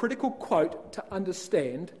is the critical quote to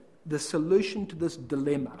understand the solution to this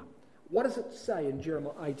dilemma. What does it say in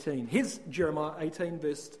Jeremiah 18? Here's Jeremiah 18,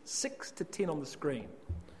 verse 6 to 10 on the screen.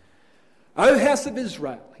 O house of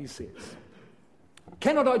Israel, he says,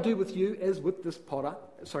 cannot I do with you as this potter,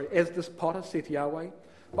 saith Yahweh?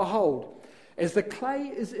 Behold, As the clay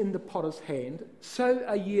is in the potter's hand, so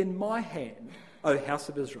are ye in my hand, O house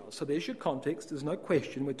of Israel. So there's your context. There's no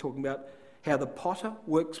question. We're talking about how the potter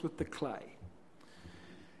works with the clay.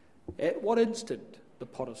 At what instant, the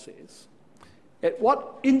potter says, at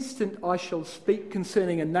what instant I shall speak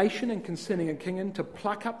concerning a nation and concerning a kingdom, to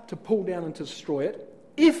pluck up, to pull down and to destroy it,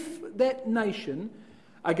 if that nation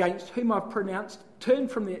against whom I've pronounced turn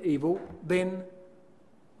from their evil, then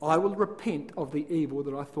I will repent of the evil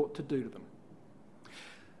that I thought to do to them.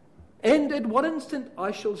 And at what instant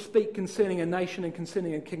I shall speak concerning a nation and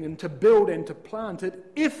concerning a kingdom, to build and to plant it,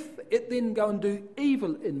 if it then go and do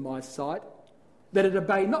evil in my sight, that it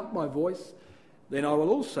obey not my voice, then I will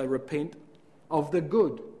also repent of the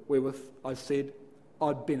good wherewith I said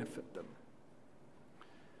I'd benefit them.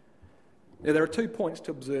 Now there are 2 points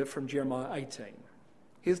to observe from Jeremiah 18.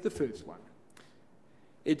 Here's the first one.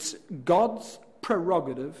 It's God's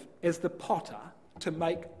prerogative as the potter to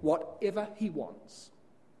make whatever he wants.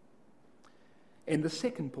 And the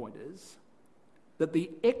second point is that the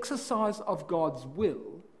exercise of God's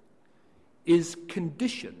will is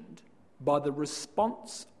conditioned by the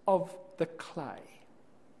response of the clay.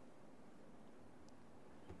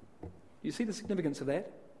 You see the significance of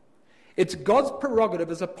that? It's God's prerogative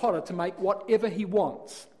as a potter to make whatever he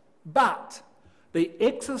wants. But the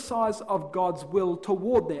exercise of God's will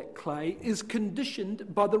toward that clay is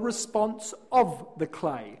conditioned by the response of the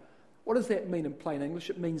clay. What does that mean in plain English?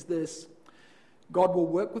 It means this. God will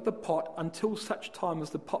work with the pot until such time as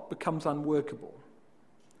the pot becomes unworkable.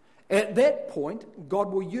 At that point,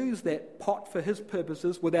 God will use that pot for his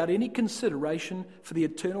purposes without any consideration for the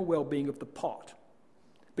eternal well-being of the pot,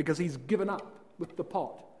 because he's given up with the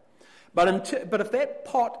pot. But if that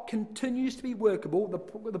pot continues to be workable,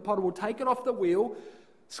 the potter will take it off the wheel,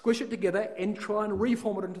 squish it together, and try and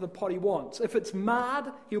reform it into the pot he wants. If it's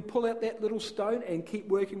marred, he'll pull out that little stone and keep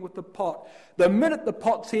working with the pot. The minute the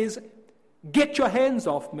pot says, "Get your hands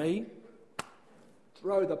off me,"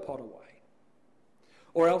 throw the pot away.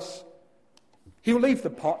 Or else he'll leave the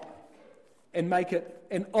pot and make it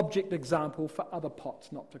an object example for other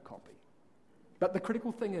pots not to copy. But the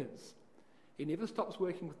critical thing is, he never stops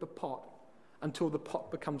working with the pot until the pot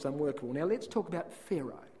becomes unworkable. Now let's talk about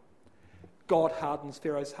Pharaoh. God hardens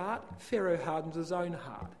Pharaoh's heart. Pharaoh hardens his own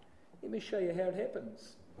heart. Let me show you how it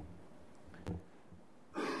happens.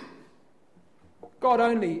 God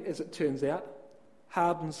only, as it turns out,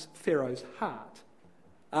 hardens Pharaoh's heart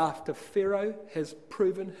after Pharaoh has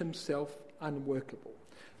proven himself unworkable.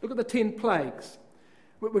 Look at the 10 plagues.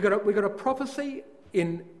 We've got a prophecy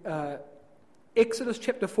in Exodus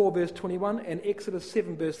chapter 4 verse 21 and Exodus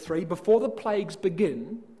 7 verse 3, before the plagues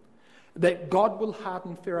begin, that God will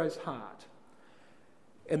harden Pharaoh's heart.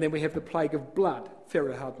 And then we have the plague of blood.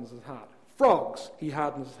 Pharaoh hardens his heart. Frogs, he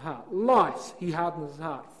hardens his heart. Lice, he hardens his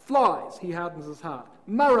heart. Flies, he hardens his heart.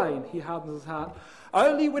 Murrain, he hardens his heart.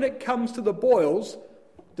 Only when it comes to the boils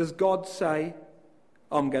does God say,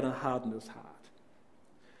 "I'm going to harden his heart."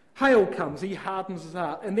 Hail comes, he hardens his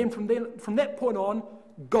heart. And then from that point on,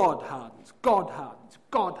 God hardens, God hardens,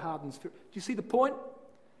 God hardens. Do you see the point?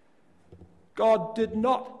 God did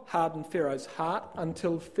not harden Pharaoh's heart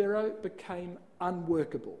until Pharaoh became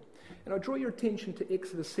unworkable. And I draw your attention to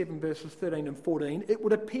Exodus 7 verses 13 and 14. It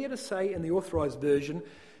would appear to say in the Authorised Version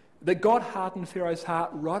that God hardened Pharaoh's heart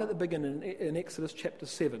right at the beginning in Exodus chapter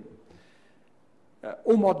 7.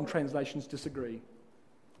 All modern translations disagree.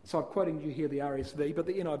 So I'm quoting you here the RSV, but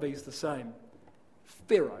the NIV is the same.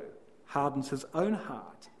 Pharaoh hardens his own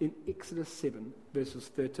heart in Exodus 7 verses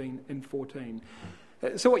 13 and 14.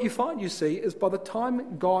 So what you find, you see, is by the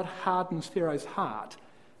time God hardens Pharaoh's heart,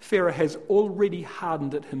 Pharaoh has already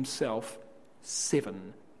hardened it himself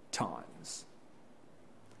 7 times.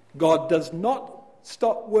 God does not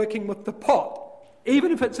stop working with the pot,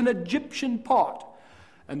 even if it's an Egyptian pot,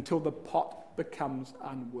 until the pot becomes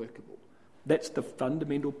unworkable. That's the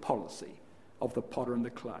fundamental policy of the potter and the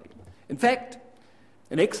clay. In fact,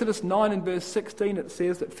 in Exodus 9 and verse 16, it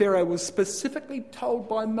says that Pharaoh was specifically told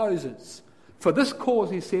by Moses, "For this cause,"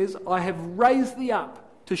 he says, "I have raised thee up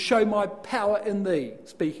to show my power in thee,"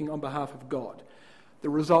 speaking on behalf of God. The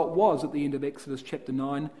result was, at the end of Exodus chapter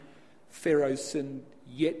 9, Pharaoh sinned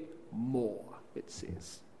yet more, it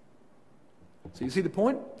says. So you see the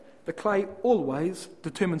point? The clay always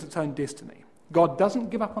determines its own destiny. God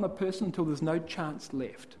doesn't give up on a person until there's no chance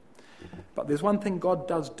left. But there's one thing God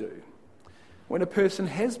does do. When a person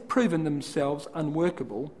has proven themselves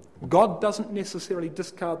unworkable, God doesn't necessarily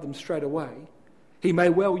discard them straight away. He may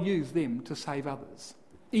well use them to save others,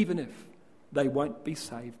 even if they won't be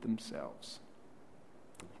saved themselves.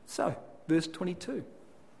 So, verse 22.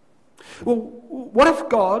 Well, what if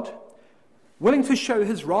God willing to show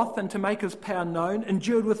his wrath and to make his power known,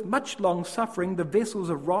 endured with much long suffering the vessels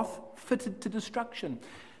of wrath fitted to destruction.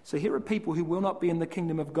 So here are people who will not be in the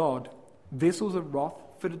kingdom of God, vessels of wrath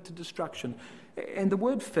fitted to destruction. And the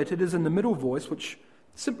word fitted is in the middle voice, which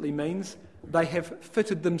simply means they have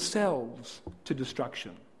fitted themselves to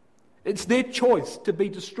destruction. It's their choice to be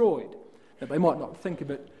destroyed. Now, they might not think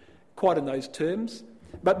of it quite in those terms,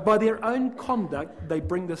 but by their own conduct, they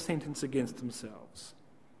bring the sentence against themselves.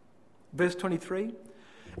 Verse 23,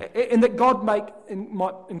 and that God might,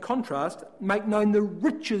 in contrast, make known the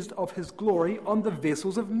riches of his glory on the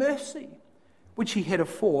vessels of mercy, which he had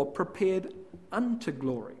afore prepared unto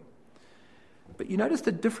glory. But you notice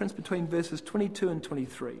the difference between verses 22 and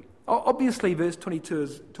 23. Obviously, verse 22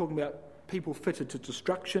 is talking about people fitted to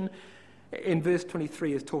destruction, and verse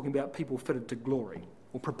 23 is talking about people fitted to glory,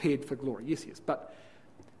 or prepared for glory. Yes. But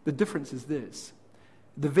the difference is this.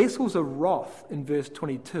 The vessels of wrath in verse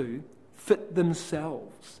 22 fit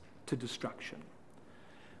themselves to destruction.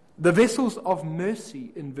 The vessels of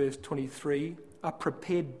mercy in verse 23 are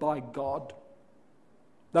prepared by God.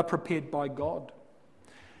 They're prepared by God.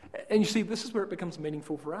 And you see, this is where it becomes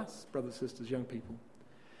meaningful for us, brothers, sisters, young people.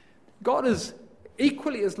 God is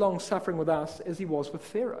equally as long-suffering with us as he was with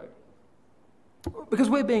Pharaoh. Because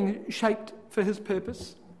we're being shaped for his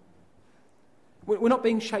purpose. We're not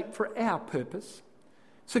being shaped for our purpose.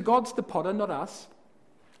 So God's the potter, not us.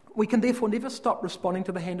 We can therefore never stop responding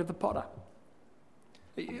to the hand of the potter.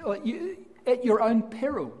 At your own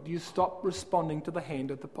peril, do you stop responding to the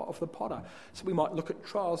hand of the potter? So we might look at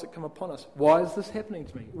trials that come upon us. Why is this happening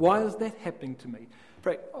to me? Why is that happening to me? In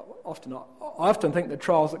fact, I often think the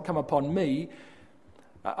trials that come upon me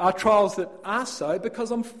are trials that are so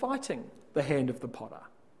because I'm fighting the hand of the potter.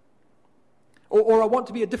 Or I want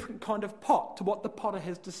to be a different kind of pot to what the potter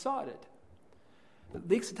has decided.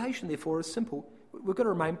 The exhortation, therefore, is simple. We've got to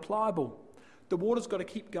remain pliable. The water's got to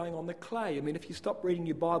keep going on the clay. I mean, if you stop reading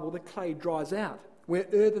your Bible, the clay dries out. We're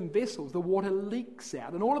earthen vessels. The water leaks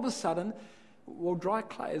out. And all of a sudden, well, dry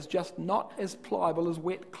clay is just not as pliable as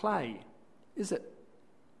wet clay, is it?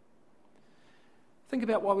 Think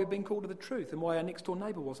about why we've been called to the truth and why our next door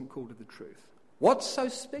neighbour wasn't called to the truth. What's so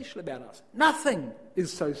special about us? Nothing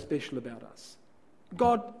is so special about us.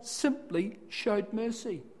 God simply showed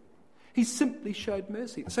mercy. He simply showed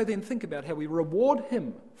mercy. So then think about how we reward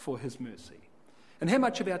him for his mercy. And how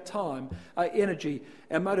much of our time, our energy,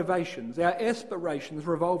 our motivations, our aspirations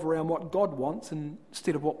revolve around what God wants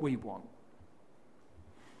instead of what we want.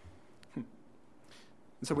 And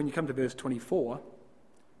so when you come to verse 24,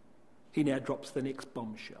 he now drops the next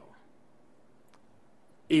bombshell.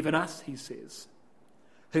 Even us, he says,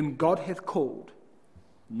 whom God hath called,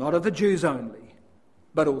 not of the Jews only,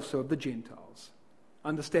 but also of the Gentiles.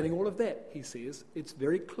 Understanding all of that, he says, it's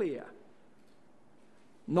very clear.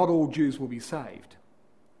 Not all Jews will be saved.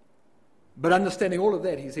 But understanding all of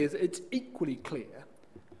that, he says, it's equally clear.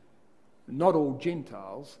 Not all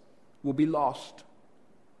Gentiles will be lost.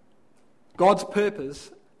 God's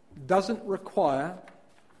purpose doesn't require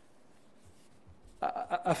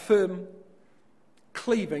a firm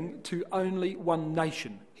cleaving to only one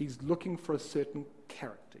nation. He's looking for a certain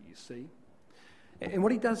character, you see. And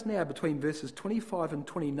what he does now between verses 25 and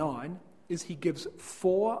 29 is he gives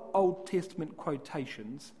 4 Old Testament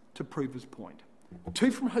quotations to prove his point.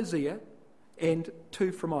 2 from Hosea and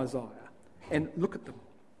 2 from Isaiah. And look at them.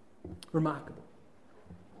 Remarkable.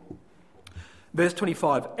 Verse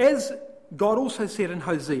 25, as God also said in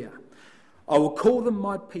Hosea, I will call them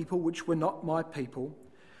my people which were not my people,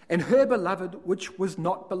 and her beloved which was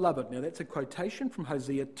not beloved. Now that's a quotation from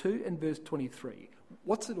Hosea 2 and verse 23.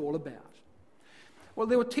 What's it all about? Well,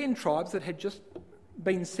 there were 10 tribes that had just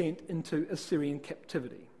been sent into Assyrian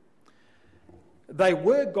captivity. They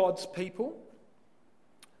were God's people,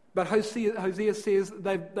 but Hosea says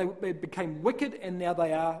they became wicked and now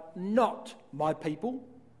they are not my people,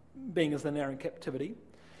 being as they're now in captivity.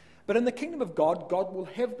 But in the kingdom of God, God will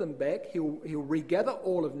have them back. He'll regather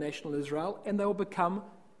all of national Israel and they will become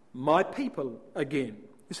my people again.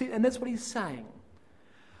 You see, and that's what he's saying.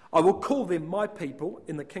 I will call them my people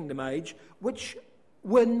in the kingdom age, which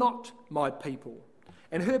were not my people,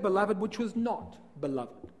 and her beloved, which was not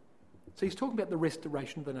beloved. So he's talking about the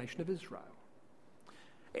restoration of the nation of Israel.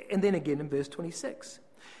 And then again in verse 26,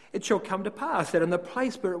 it shall come to pass that in the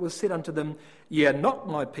place where it was said unto them, ye are not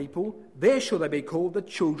my people, there shall they be called the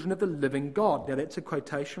children of the living God. Now that's a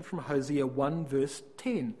quotation from Hosea 1 verse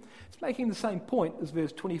 10. It's making the same point as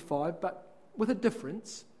verse 25, but with a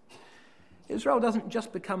difference. Israel doesn't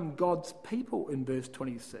just become God's people in verse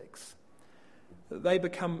 26. They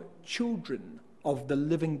become children of the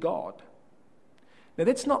living God. Now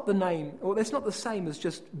that's not the name, or that's not the same as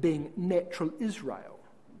just being natural Israel.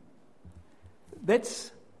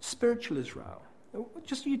 That's spiritual Israel.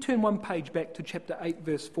 Just you turn one page back to chapter 8,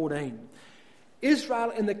 verse 14.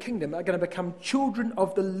 Israel and the kingdom are going to become children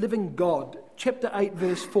of the living God. Chapter 8,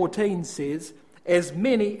 verse 14 says, as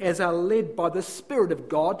many as are led by the Spirit of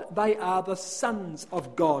God, they are the sons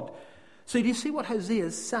of God. So do you see what Hosea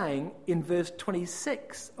is saying in verse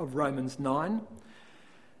 26 of Romans 9?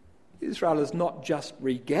 Israel is not just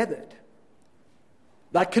regathered.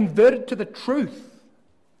 They're converted to the truth.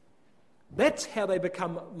 That's how they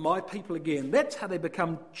become my people again. That's how they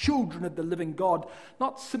become children of the living God,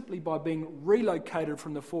 not simply by being relocated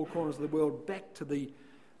from the four corners of the world back to the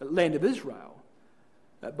land of Israel,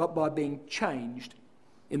 but by being changed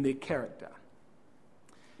in their character.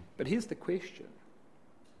 But here's the question.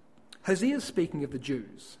 Hosea is speaking of the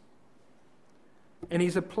Jews, and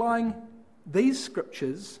he's applying these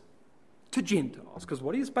scriptures to Gentiles, because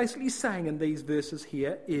what he's basically saying in these verses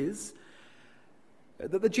here is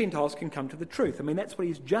that the Gentiles can come to the truth. I mean, that's what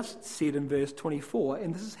he's just said in verse 24,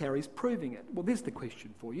 and this is how he's proving it. Well, there's the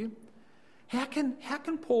question for you. How can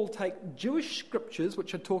Paul take Jewish scriptures,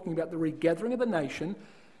 which are talking about the regathering of the nation,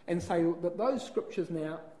 and say that those scriptures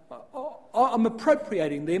now, I'm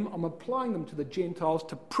appropriating them, I'm applying them to the Gentiles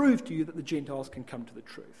to prove to you that the Gentiles can come to the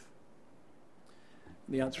truth?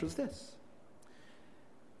 And the answer is this.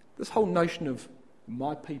 This whole notion of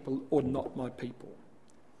my people or not my people.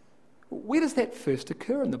 Where does that first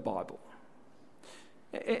occur in the Bible?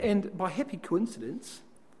 And by happy coincidence,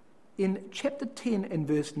 in chapter 10 and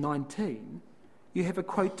verse 19, you have a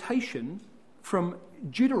quotation from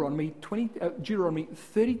Deuteronomy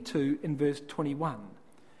 32 and verse 21.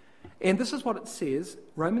 And this is what it says,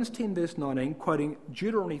 Romans 10 verse 19, quoting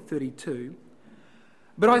Deuteronomy 32.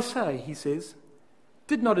 But I say, he says,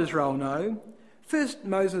 did not Israel know? First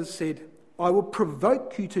Moses said, I will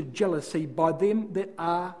provoke you to jealousy by them that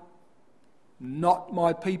are not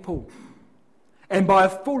my people. And by a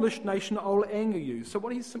foolish nation I will anger you. So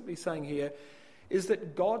what he's simply saying here is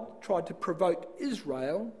that God tried to provoke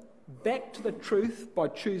Israel back to the truth by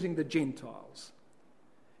choosing the Gentiles.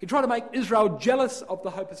 He tried to make Israel jealous of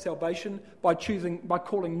the hope of salvation by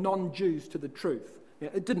calling non-Jews to the truth. Now,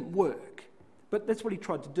 it didn't work, but that's what he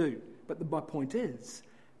tried to do. But my point is,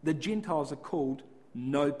 the Gentiles are called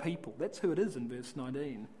no people. That's who it is in verse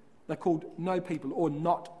 19. They're called no people, or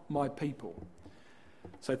not my people.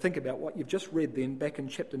 So think about what you've just read then back in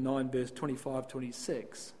chapter 9, verse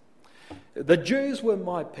 25-26. The Jews were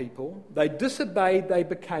my people. They disobeyed. They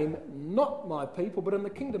became not my people. But in the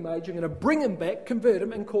kingdom age, I'm going to bring them back, convert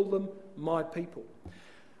them, and call them my people.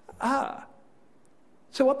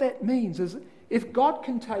 So what that means is, if God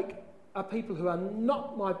can take a people who are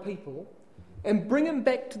not my people and bring them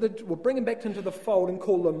back into the fold and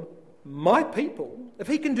call them my people, if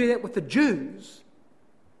he can do that with the Jews,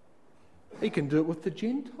 he can do it with the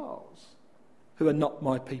Gentiles who are not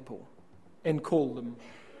my people and call them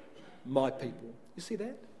my people. You see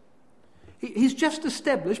that? He's just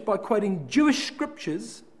established, by quoting Jewish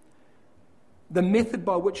scriptures, the method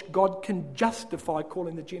by which God can justify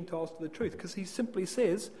calling the Gentiles to the truth, because he simply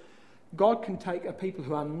says God can take a people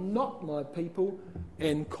who are not my people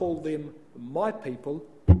and call them my people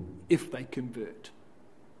if they convert.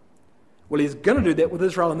 Well, he's going to do that with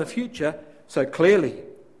Israel in the future, so clearly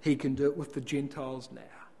he can do it with the Gentiles now.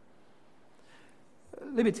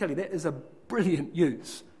 Let me tell you, that is a brilliant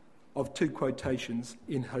use of two quotations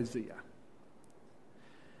in Hosea.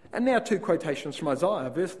 And now two quotations from Isaiah,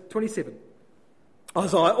 verse 27.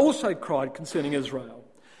 Isaiah also cried concerning Israel,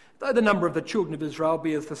 though the number of the children of Israel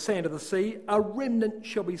be as the sand of the sea, a remnant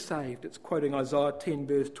shall be saved. It's quoting Isaiah 10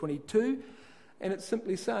 verse 22, and it's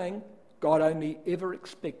simply saying God only ever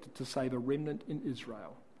expected to save a remnant in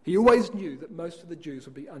Israel. He always knew that most of the Jews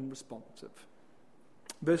would be unresponsive.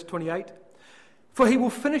 Verse 28, for he will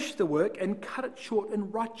finish the work and cut it short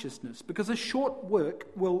in righteousness, because a short work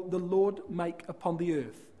will the Lord make upon the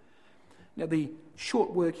earth. Now the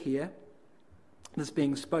short work here that's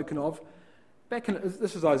being spoken of,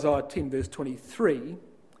 this is Isaiah 10 verse 23.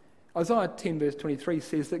 Isaiah 10 verse 23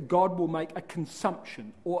 says that God will make a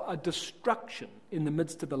consumption or a destruction in the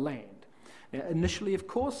midst of the land. Now, initially, of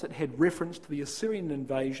course, it had reference to the Assyrian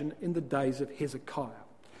invasion in the days of Hezekiah.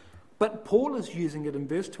 But Paul is using it in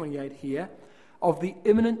verse 28 here of the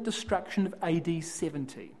imminent destruction of AD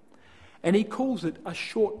 70. And he calls it a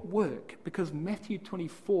short work because Matthew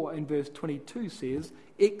 24 and verse 22 says,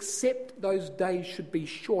 except those days should be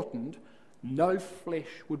shortened, no flesh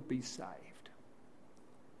would be saved.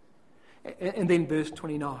 And then verse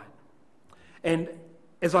 29. And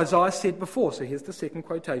as Isaiah said before, so here's the second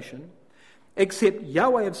quotation, except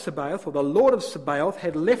Yahweh of Sabaoth, or the Lord of Sabaoth,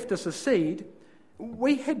 had left us a seed,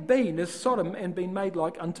 we had been as Sodom and been made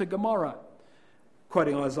like unto Gomorrah.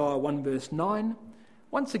 Quoting Isaiah 1 verse 9,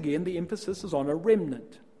 once again the emphasis is on a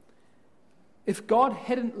remnant. If God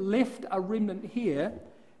hadn't left a remnant here,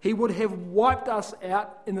 he would have wiped us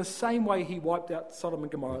out in the same way he wiped out Sodom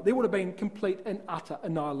and Gomorrah. There would have been complete and utter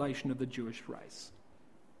annihilation of the Jewish race,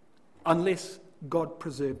 unless God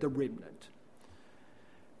preserved a remnant.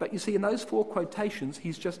 But you see, in those 4 quotations,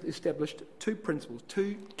 he's just established 2 principles,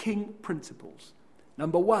 2 king principles.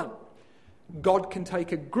 Number 1, God can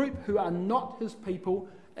take a group who are not his people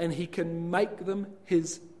and he can make them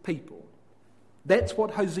his people. That's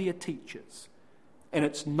what Hosea teaches. And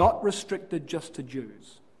it's not restricted just to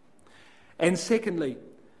Jews. And secondly,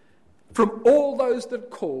 from all those that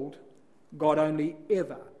called, God only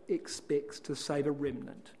ever expects to save a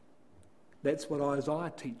remnant. That's what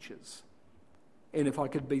Isaiah teaches. And if I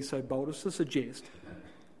could be so bold as to suggest,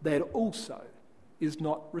 that also is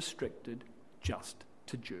not restricted just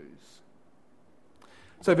to Jews.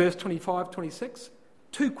 So verse 25, 26,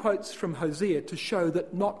 2 quotes from Hosea to show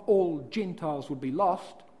that not all Gentiles would be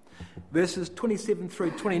lost. Verses 27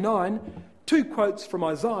 through 29, 2 quotes from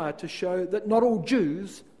Isaiah to show that not all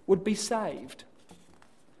Jews would be saved.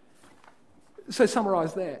 So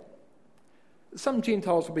summarise that. Some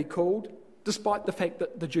Gentiles would be called, despite the fact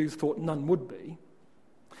that the Jews thought none would be.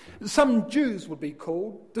 Some Jews would be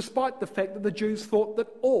called, despite the fact that the Jews thought that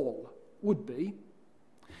all would be.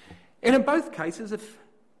 And in both cases, if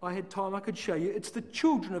I had time I could show you, it's the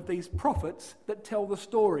children of these prophets that tell the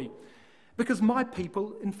story. Because my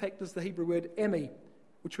people, in fact, is the Hebrew word Ami,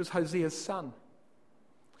 which was Hosea's son.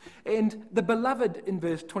 And the beloved in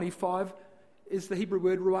verse 25 is the Hebrew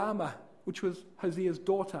word Ruama, which was Hosea's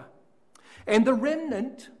daughter. And the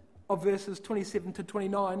remnant of verses 27 to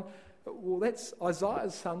 29, well, that's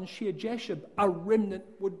Isaiah's son, Shear-Jashub. A remnant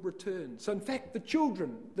would return. So in fact,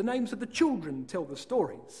 the names of the children tell the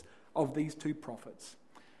stories of these 2 prophets.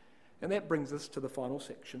 And that brings us to the final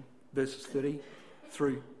section, verses 30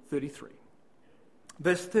 through 33.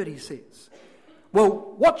 Verse 30 says,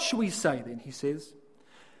 well, what shall we say then, he says?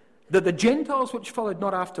 That the Gentiles which followed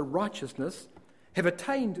not after righteousness have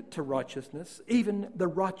attained to righteousness, even the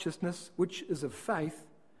righteousness which is of faith.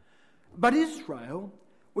 But Israel,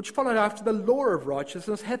 which followed after the law of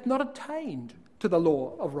righteousness, hath not attained to the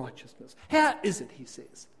law of righteousness. How is it, he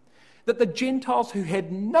says, that the Gentiles who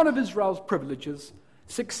had none of Israel's privileges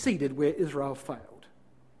succeeded where Israel failed?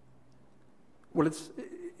 Well,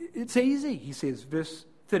 it's easy, he says, verse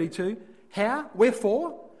 32. How?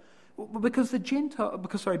 Wherefore? Because the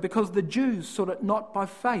Jews sought it not by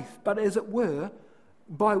faith, but as it were,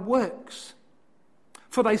 by works.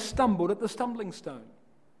 For they stumbled at the stumbling stone.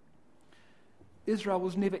 Israel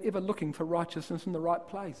was never ever looking for righteousness in the right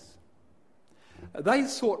place. They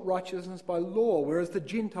sought righteousness by law, whereas the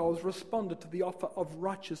Gentiles responded to the offer of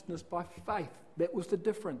righteousness by faith. That was the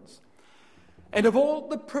difference. And of all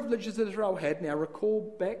the privileges that Israel had, now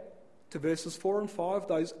recall back to verses 4 and 5,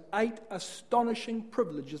 those 8 astonishing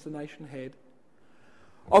privileges the nation had.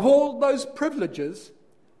 Of all those privileges,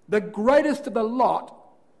 the greatest of the lot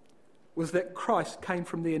was that Christ came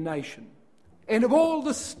from their nation. And of all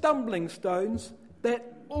the stumbling stones, that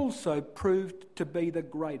also proved to be the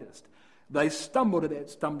greatest. They stumbled at that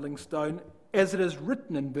stumbling stone, as it is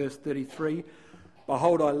written in verse 33,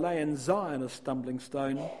 behold, I lay in Zion a stumbling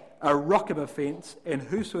stone, a rock of offence, and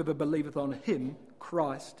whosoever believeth on him,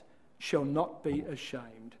 Christ, shall not be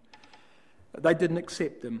ashamed. They didn't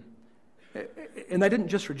accept him. And they didn't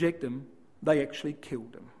just reject him, they actually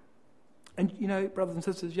killed him. And you know, brothers and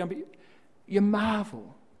sisters, you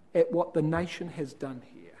marvel at what the nation has done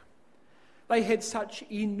here. They had such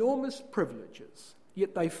enormous privileges,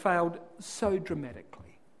 yet they failed so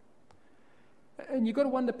dramatically. And you've got to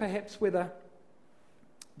wonder perhaps whether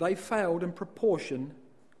they failed in proportion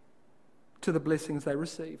to the blessings they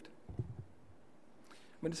received.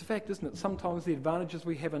 I mean, it's a fact, isn't it? Sometimes the advantages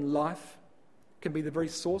we have in life can be the very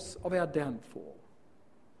source of our downfall.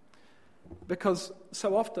 Because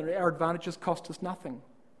so often our advantages cost us nothing.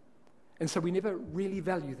 And so we never really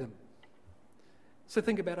value them. So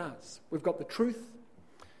think about us. We've got the truth.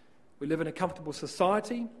 We live in a comfortable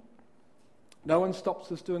society. No one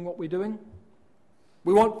stops us doing what we're doing.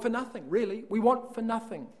 We want for nothing, really. We want for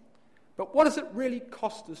nothing. But what does it really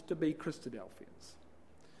cost us to be Christadelphians?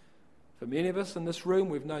 For many of us in this room,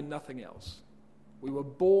 we've known nothing else. We were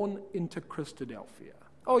born into Christadelphia.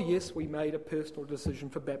 Oh yes, we made a personal decision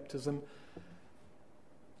for baptism.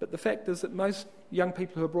 But the fact is that most young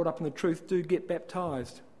people who are brought up in the truth do get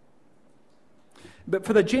baptised. But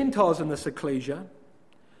for the Gentiles in this ecclesia,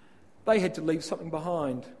 they had to leave something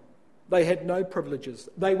behind. They had no privileges.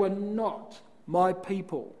 They were not my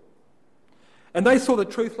people. And they saw the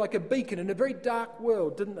truth like a beacon in a very dark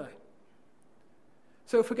world, didn't they?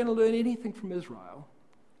 So if we're going to learn anything from Israel,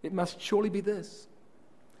 it must surely be this.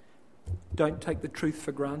 Don't take the truth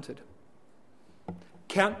for granted.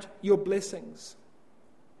 Count your blessings.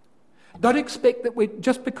 Don't expect that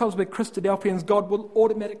just because we're Christadelphians, God will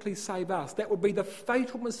automatically save us. That would be the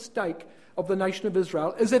fatal mistake of the nation of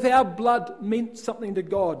Israel, as if our blood meant something to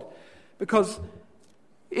God. Because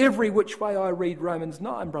every which way I read Romans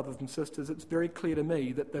 9, brothers and sisters, it's very clear to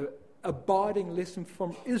me that the abiding lesson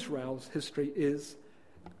from Israel's history is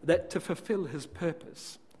that to fulfill his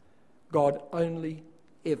purpose, God only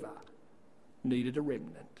ever needed a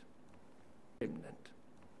remnant. Remnant.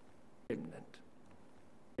 Remnant.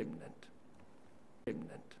 Remnant.